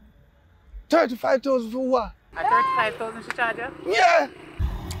 35,000 for what? At 35,000 she charge you? Yeah.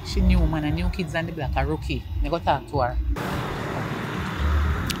 She new man and new kids on the block, a rookie. I go talk to her.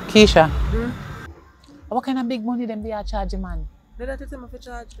 Keisha, what kind of big money them they are charging, man? Did I tell them if you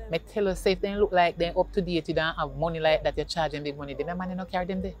charge them? Me tell you, say if they look like they're up to date, you don't have money like that, you're charging big money. Them man, you don't carry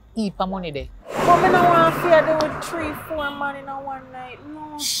them there. Heap of money there. But I don't want to fear them with 3-4 man in a one night.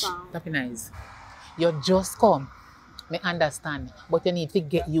 No, fam. That be nice. You just come. Me understand, but you need to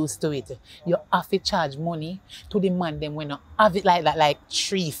get used to it. You have to charge money to the man them when you have it like that, like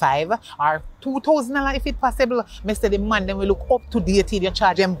 3-5 or $2,000 if it's possible. Me say the man them will look up to date till you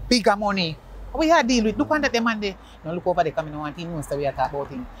charge them bigger money. We have deal with. Look on that them man there. Now look over there coming on and knows that we are talking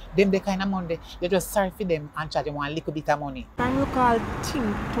about him. Them the kind of money you just sorry for them and charge them one little bit of money. Can you call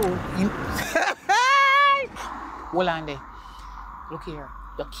Ting too? Hold on there. Look here.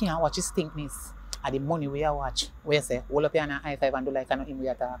 You can't watch his thinkness. And the money we are watch. Where you say, hold up here and high five and do like an him we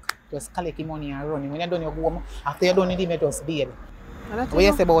attack. Just collect the money and run. When you're done, you go home. After you're done with him, you just bail. What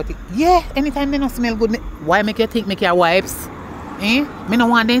you say about it? Yeah, anytime they don't smell good, why make you think make your wipes? Eh? Me no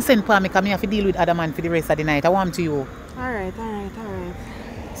want them send for me because I have to deal with other man for the rest of the night. I want to you. Alright.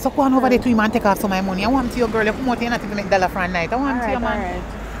 So go on over there to him and take off some of my money. I want to your girl, you come out here not even make $1 for a night. I want to you, man.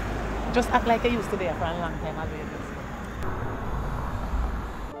 Alright. Just act like you used to there for a long time. I'll do it.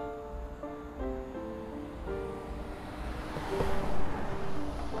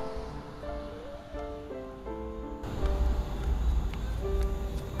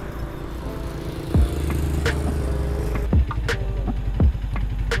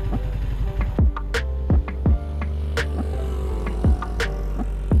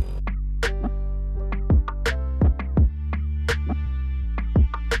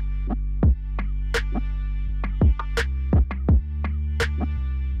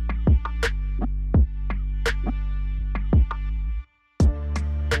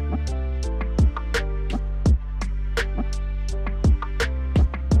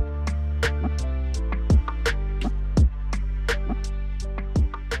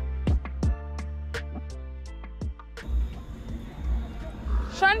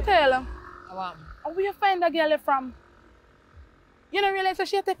 Chantel, Wow. where you find the girl from? You don't realize that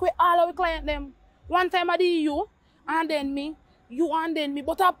she take away all our client them. One time I did you, and then me, you and then me.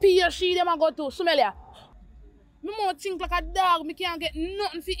 But I pay she them and go to Sumelia. Me more think like a dog, me can't get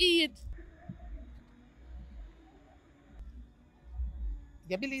nothing to eat.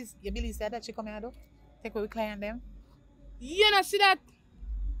 You believe said that she come here though? Take away client them? You know see that?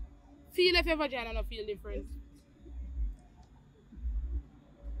 Feel if your vagina no feel different.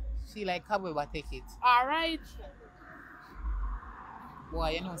 She like cowboy but take it. Alright. Boy,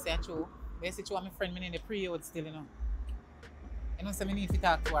 you know say true. They say my friend me in the pre-road still, you know. You know say me need to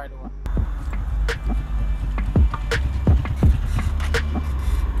talk to her though.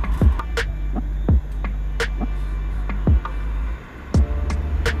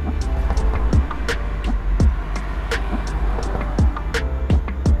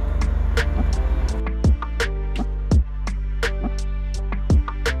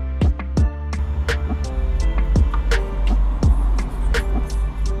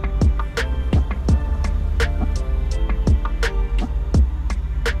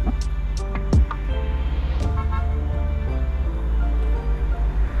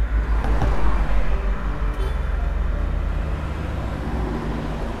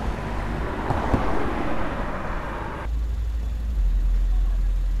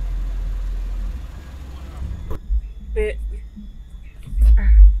 But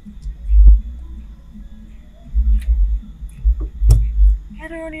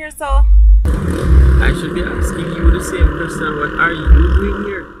head around here, so I should be asking you the same question. What are you doing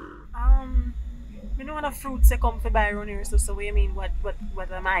here? me know what fruits they come for buy around here. So what you mean? What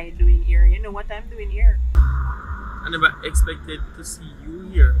am I doing here? You know what I'm doing here? I never expected to see you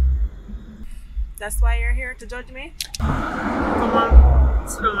here. That's why you're here to judge me. Come on,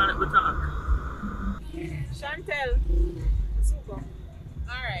 sit down and let me talk. Chantel, super. All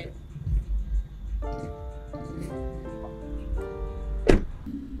right.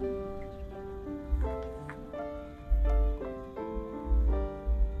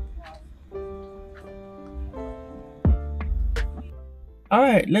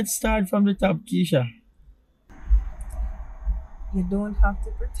 Alright, let's start from the top, Keisha. You don't have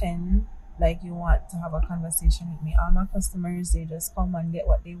to pretend like you want to have a conversation with me. All my customers, they just come and get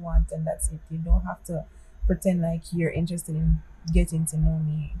what they want and that's it. You don't have to pretend like you're interested in getting to know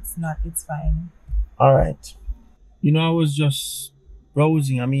me. It's fine. Alright. You know, I was just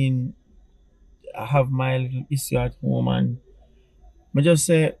browsing. I mean, I have my little issue at home and I just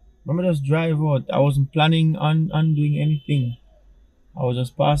say, let me just drive out. I wasn't planning on doing anything. I was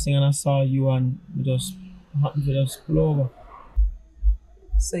just passing and I saw you and we just happened to just pull over.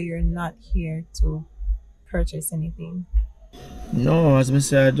 So you're not here to purchase anything? No, as I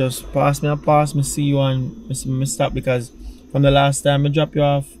said, I just pass me see you and me stop because from the last time I drop you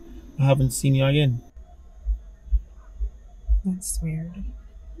off, I haven't seen you again. That's weird.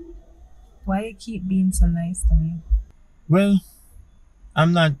 Why you keep being so nice to me? Well,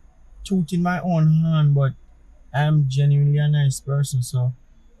 I'm not tooting my own horn, but I'm genuinely a nice person, so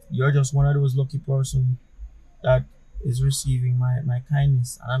you're just one of those lucky person that is receiving my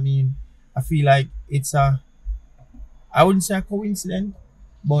kindness. And I mean, I feel like it's I wouldn't say a coincidence,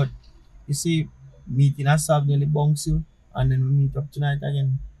 but you see, meeting us have nearly bunks you, and then we meet up tonight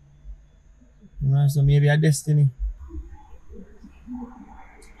again. You know, so maybe a destiny.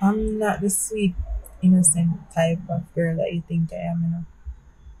 I'm not the sweet, innocent type of girl that you think I am, you know.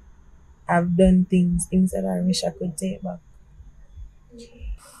 I've done things that I wish I could take back.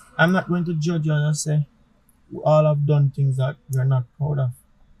 I'm not going to judge you, as I say. We all have done things that we're not proud of.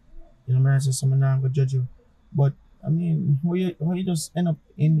 You know, I say someone not going to judge you. But I mean, how you just end up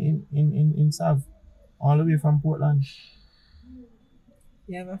in Sav, all the way from Portland?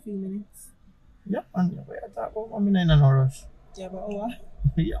 You have a few minutes? Yep, and we are talking about me in no rush. You have an hour?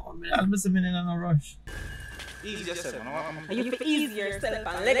 Yeah, I'm in no rush. Ease yourself, man. And you feel ease yourself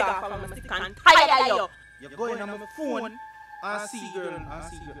and leg off and I'm sick and tired of you. You're going on my phone and see girl, my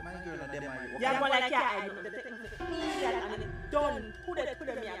girl and them are You're going like I know the technical idiot and it's done. Put it me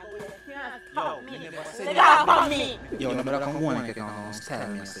and go. You can't stop me. Leg off on me. Yo, no matter come on, I can style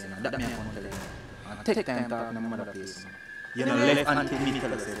me and say, that me I can tell you. And take time talking to mother place. You know, left until me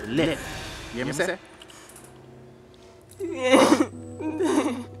tell us, left. You hear me say?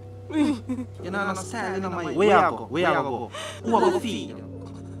 You know, no style, you know, my where I go. Who I go feed?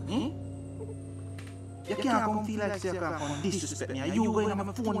 You can't come feel like you can't come disrespect me. You going on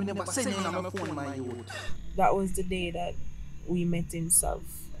my phone, we never send you on my phone, my youth. That was the day that we met in South.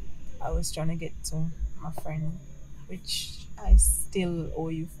 I was trying to get to my friend, which I still owe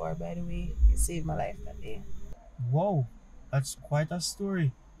you for, by the way. You saved my life that day. Whoa, that's quite a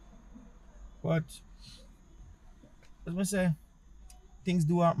story. But, as I say, things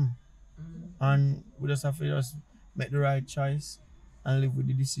do happen. And we just have to just make the right choice and live with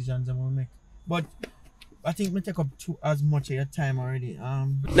the decisions that we make. But I think we take up as much of your time already.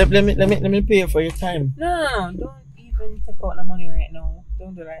 Let me pay you for your time. No, don't even take out the money right now.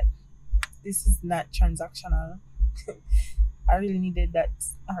 Don't do that. This is not transactional. I really needed that.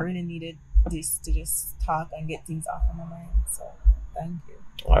 I really needed this to just talk and get things off of my mind. So thank you.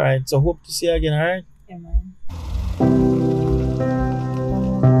 Alright, so hope to see you again, alright? Yeah, man.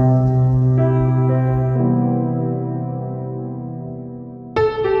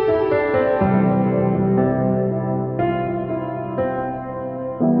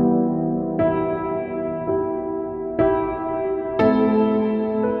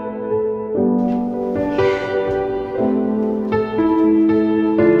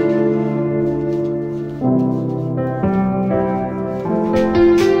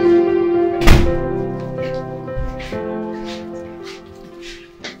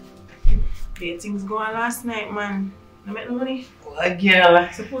 Things going last night, man. I make no money. What girl?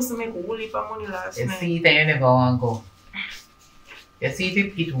 Supposed to make a whole heap of money last You night. see it and you never want to go. You see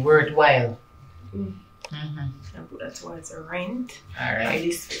it worthwhile. I put that towards a rent. Alright. And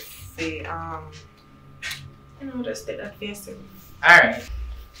this say, just take that for yourself. Alright.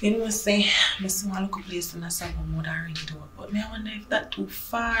 You know, say, I just want to look a place and I saw more than rent out. But I wonder if that's too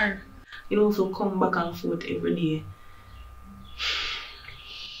far. You know, so come back and forth every day.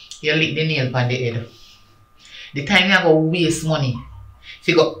 You lick the nail on the head. The time you go waste money, if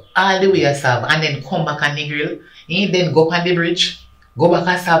you go all the way yourself and then come back and niggle, then go up on the bridge, go back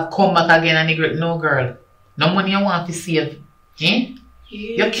yourself, come back again and niggle. No, girl. No money you want to save. You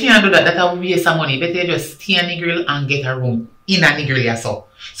can't do that. That's a waste of money. Better just stay a niggle and get a room in a niggle yourself.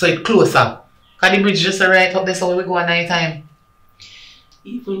 So it's closer. Because the bridge just right up there, so we go at night time.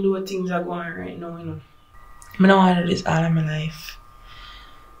 Even though things are going right now, I don't want to do this all of my life.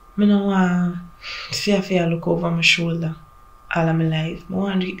 I don't want to feel look over my shoulder all of my life. I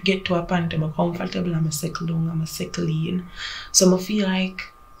want to get to a point where I'm comfortable and I settle down and I settle in. So I feel like,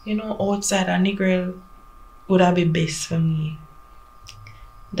 outside a nigger would have been best for me.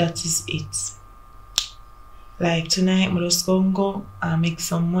 That is it. Like tonight, I'm just going to go and make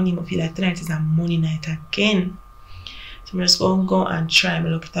some money. I feel like tonight is a money night again. So I'm just going to go and try and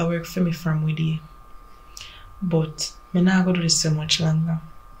look at that work for me from within. But I'm not going to do this so much longer.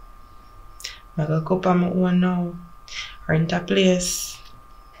 I'm going to go up on my own now, rent a place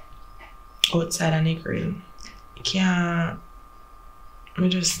outside of Negrin. I can't, I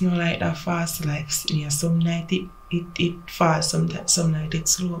just know like that fast life. Yeah, some night it fast, some night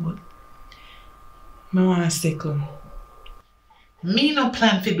it's slow, but I want to settle. Me no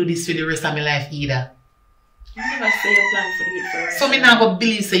plan to do this for the rest of my life either. You never say you plan to do it for the rest So of me your not life. go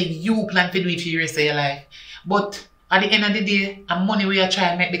believe say you plan to do it for the rest of your life. But at the end of the day, and money we are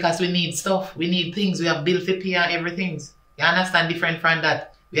trying to make because we need stuff. We need things. We have bills to pay and everything. You understand? Different from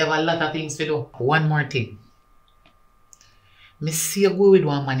that. We have a lot of things to do. One more thing. Me see you go with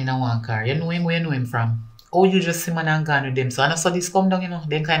one man in a one car. You know him where you know him from. Oh, you just see man and gone with them. So I know so this come down,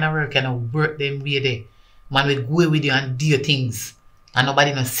 them kind of work them way there. Man will go with you and do your things. And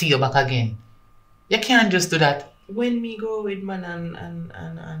nobody will see you back again. You can't just do that. When me go with man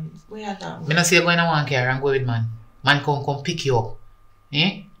and where are that? Me not see you going in one car and go with man. Man come pick you up.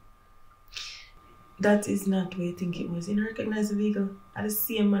 Eh? That is not where you think it was. You don't recognize the vehicle. At the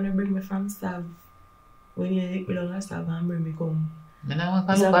same man who bring me from Sav. When you take me down to Sav and bring me come. Me not want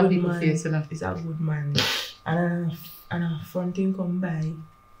to He's look a at good people man. face, you know. He's a good man. And a front thing come by.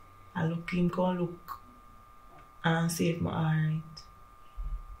 I look him come look. And say if I'm alright.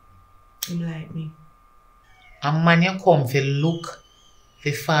 Him like me. A man you come for look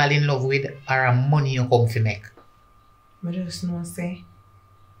to fall in love with or a money you come to make? I just know say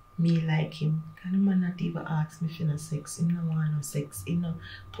me like him. Can the man not even ask me for no sex? Him no want no sex. He no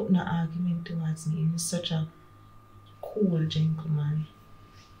put no argument towards me. He's such a cool gentleman.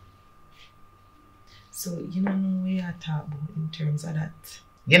 So you don't know where you talk about in terms of that.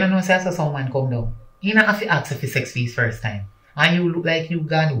 You don't know say I saw someone come down. He not have to ask for sex fees first time. And you look like you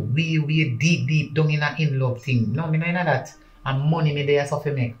gone way deep down in a in love thing. No, me no in that. And money me there so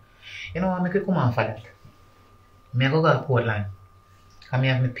for make. You know what, I could come on for that. Me go to Portland. Because I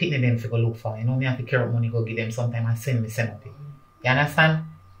have my pitney them to go look for. You know, me have to carry up money go give them sometime and send up it. You understand?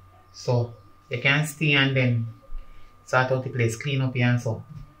 So, you can stay and then sort out the place, clean up here and so.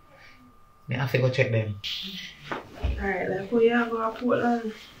 Me have to go check them. Alright, like when you go to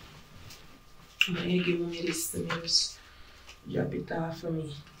Portland, I'm going to give me this to me, just drop it off for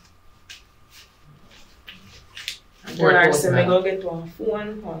me. And then I say I go get one good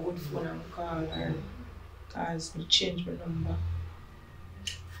phone and call her. Because I change my number.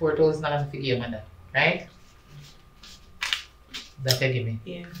 $4,000 for you, mother, right? That you give me?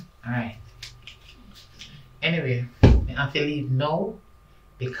 Yeah. Alright. Anyway, I have to leave now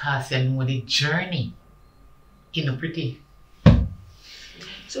because you know the journey. You know pretty.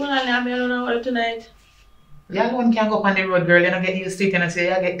 So when I leave me alone about tonight? You alone can go up on the road, girl. You don't get used to it and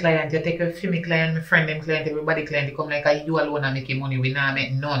say, I get client. You take a few client, my friend, them client, everybody client. They come like you alone and making money. We not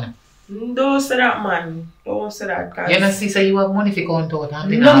make none. Don't say that, man. Don't say that. You know, see, say you have money for count out.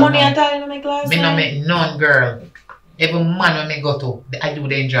 No money at all in my class. Me no make none, girl. Every man when me go to, I do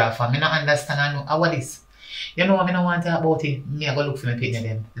the enjoy for. Me not understand I know how this. You know what I don't want to talk about it. Me I go look for my pitney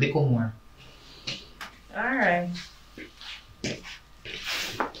them. Little more. Alright.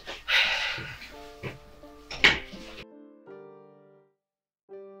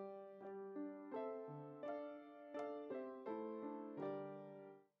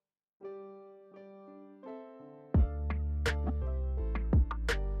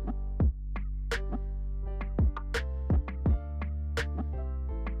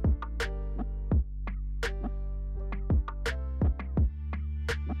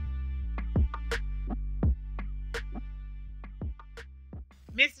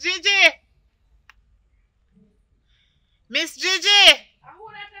 Miss Gigi! Miss Gigi! Who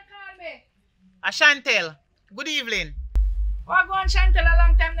that call me? Chantel. Good evening. What go on, Chantel? A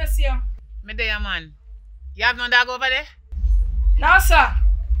long time no see you. Me there, man. You have no dog over there? No, sir.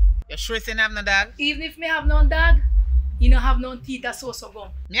 You sure you have no dog? Even if me have no dog, you don't have no teeth or so gum.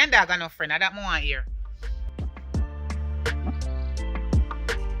 Me and dog are no friend. I that more want hear.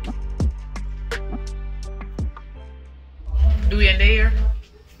 Do you in the here?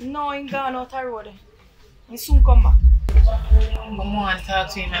 No, he gone out the road. He soon come back. I want to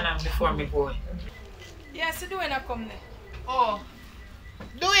talk to him and before me go. Yes, Dwayne come there. Oh.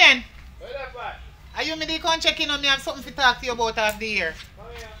 Dwayne! Are you me there come check in on me? I have something to talk to you about after the year. Oh,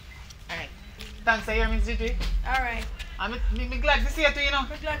 yeah. Alright. Thanks for hearing, Miss Gigi. Alright. I'm glad to see you too, you know.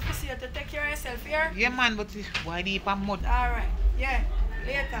 I'm glad to see you to take care of yourself here. Yeah, man, but why deep and mud? Alright. Yeah.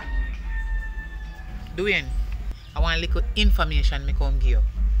 Later. Dwayne, I want a little information me come give you.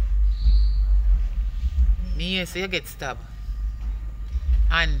 Me here say you get stabbed.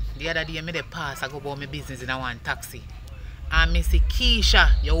 And the other day me dey pass, I go about my business in a one taxi. And me see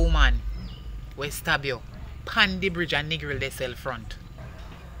Keisha, your woman, we stab you. Pan the bridge and nigger they sell front.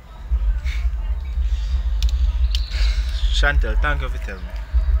 Chantel, thank you for telling me.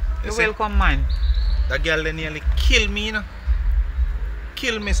 You're welcome, man. That girl they nearly kill me, you know.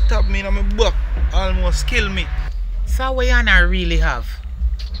 Kill me, stab me in my back. Almost kill me. So what you not really have?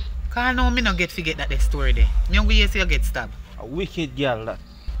 Cause now me no get forget that the story there. Me go hear say you get stabbed. A wicked girl that.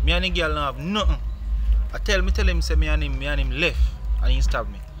 Me and the girl don't have nothing. I tell him say me and him left and he stabbed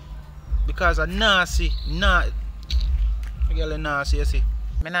me. Because a nasty, the girl is nasty, you see.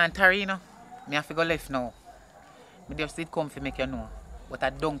 Me not tarry, you know. Me have to go left now. Me just did come to make you know. But I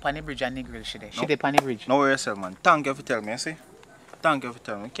don't pan the bridge and nigger she there. She there pan the bridge. No worry yourself, man. Thank you for telling me, you see. Thank you for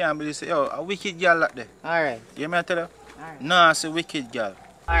telling me. Can't believe say, yo, a wicked girl like that. Alright. You hear me I tell you? Alright. Nasty, wicked girl.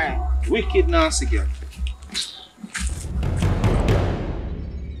 Alright. Wicked, nasty girl.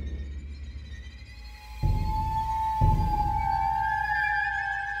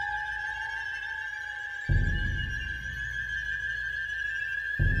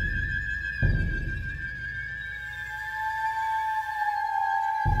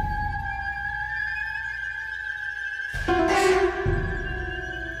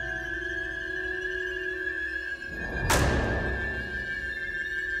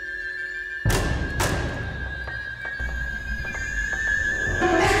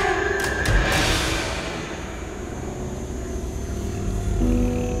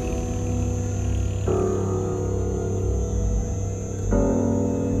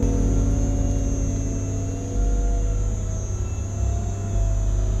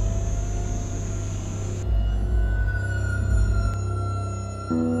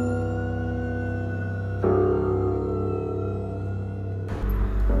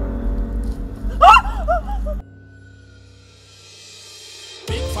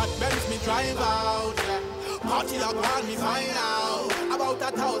 vibe out, yeah. Party up on me find out. About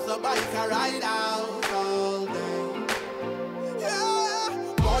 1,000 bike I ride out all day.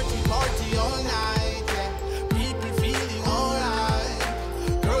 Yeah, party all night, yeah. People feeling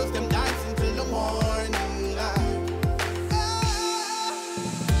alright. Girls them dancing till the morning light. Yeah.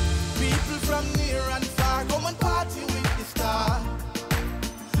 People from near and far come and party with the star.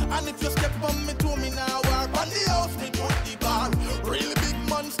 And if you step on me to me now, work on the house, me put the bar. Really big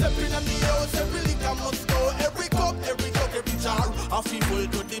man stepping on the house, every liquor must go. Every cup, every jug, every jar. A fee full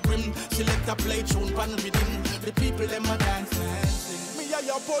to the brim, select a play tune pan rhythm. The people them a dance, dancing. Me a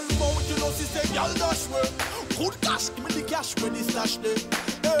your pull mouth, you know, sister, y'all dash way. Good cash, give me the cash when the stash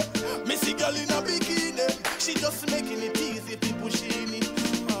there. Me see girl in a bikini, she just making it easy to push in it.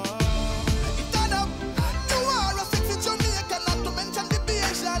 It turn up, you are a sexy Jamaican, not to mention the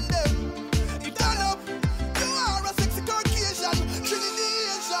Asian them. It turn up, you are a sexy Caucasian,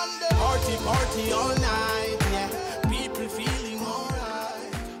 Trinidadian them. Party all night, yeah. People feeling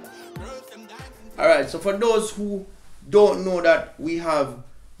alright. Girls them dancing. Alright, so for those who don't know that we have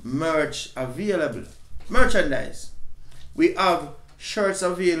merch available, merchandise. We have shirts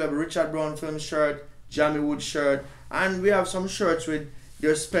available, Richard Brown Film shirt, Jamie Wood shirt, and we have some shirts with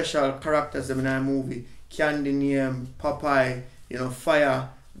their special characters in our movie. Candy Name, Popeye, you know, Fire,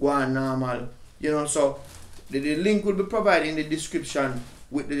 Guan Normal, you know, so the link will be provided in the description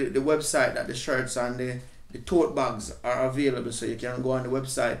with the website that the shirts and the tote bags are available, so you can go on the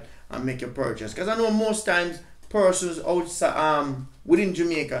website and make your purchase. Because I know most times persons outside within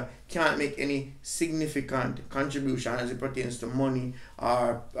Jamaica can't make any significant contribution as it pertains to money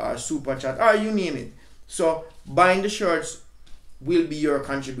or super chat or you name it. So buying the shirts will be your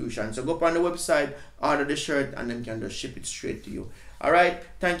contribution. So go up on the website, order the shirt, and then can just ship it straight to you. Alright,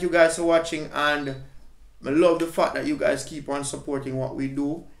 thank you guys for watching, and I love the fact that you guys keep on supporting what we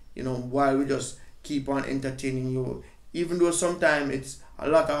do, you know, while we just keep on entertaining you. Even though sometimes it's a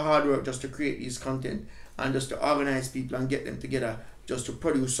lot of hard work just to create these content and just to organize people and get them together just to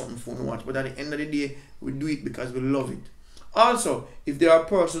produce something fun to watch. But at the end of the day, we do it because we love it. Also, if there are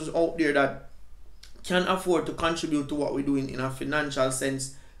persons out there that can afford to contribute to what we're doing in a financial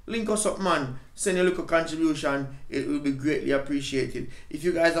sense, link us up, man. Send a little contribution. It will be greatly appreciated. If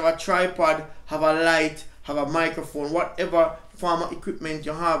you guys have a tripod, have a light, have a microphone, whatever form of equipment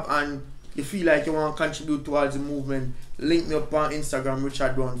you have, and you feel like you want to contribute towards the movement, link me up on Instagram,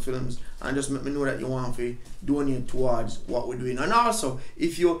 Richard Brown Films, and just let me know that you want to donate towards what we're doing. And also,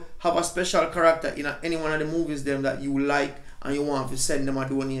 if you have a special character in any one of the movies them that you like and you want to send them a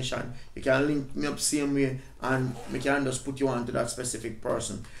donation, you can link me up same way and we can just put you on to that specific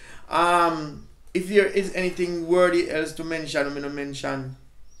person. If there is anything worthy else to mention, I'm going to mention,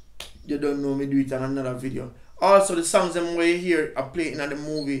 you don't know me, do it on another video. Also, the songs them way here are playing in the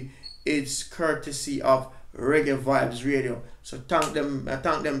movie. It's courtesy of Reggae Vibes Radio. So thank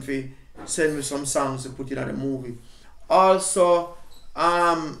them for sending me some songs to put in the movie. Also,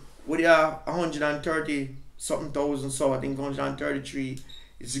 we are 130 something thousand, so I think 133.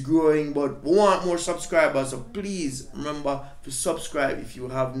 It's growing, but we want more subscribers, so please remember to subscribe if you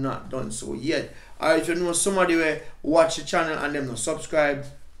have not done so yet. Or if you know somebody who watch the channel and them not subscribe,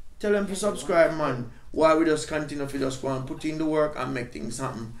 tell them to subscribe, man. While we just continue to just go and put in the work and make things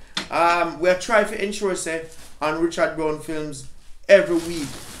happen. We are trying to ensure, say, on Richard Brown Films, every week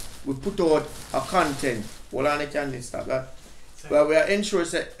we put out a content. Hold on, I can't stop that. But we are ensuring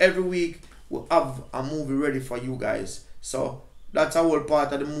that every week we have a movie ready for you guys. So that's a whole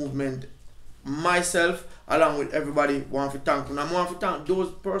part of the movement. Myself, along with everybody, want to thank them. I want to thank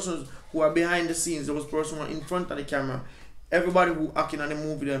those persons who are behind the scenes, those persons who are in front of the camera. Everybody who acting on the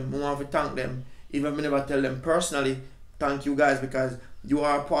movie, them, I want to thank them. Even if I never tell them personally, thank you guys, because you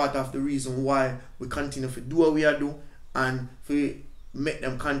are part of the reason why we continue to do what we are doing and we make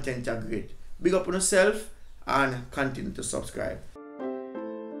them content great. Big up on yourself and continue to subscribe.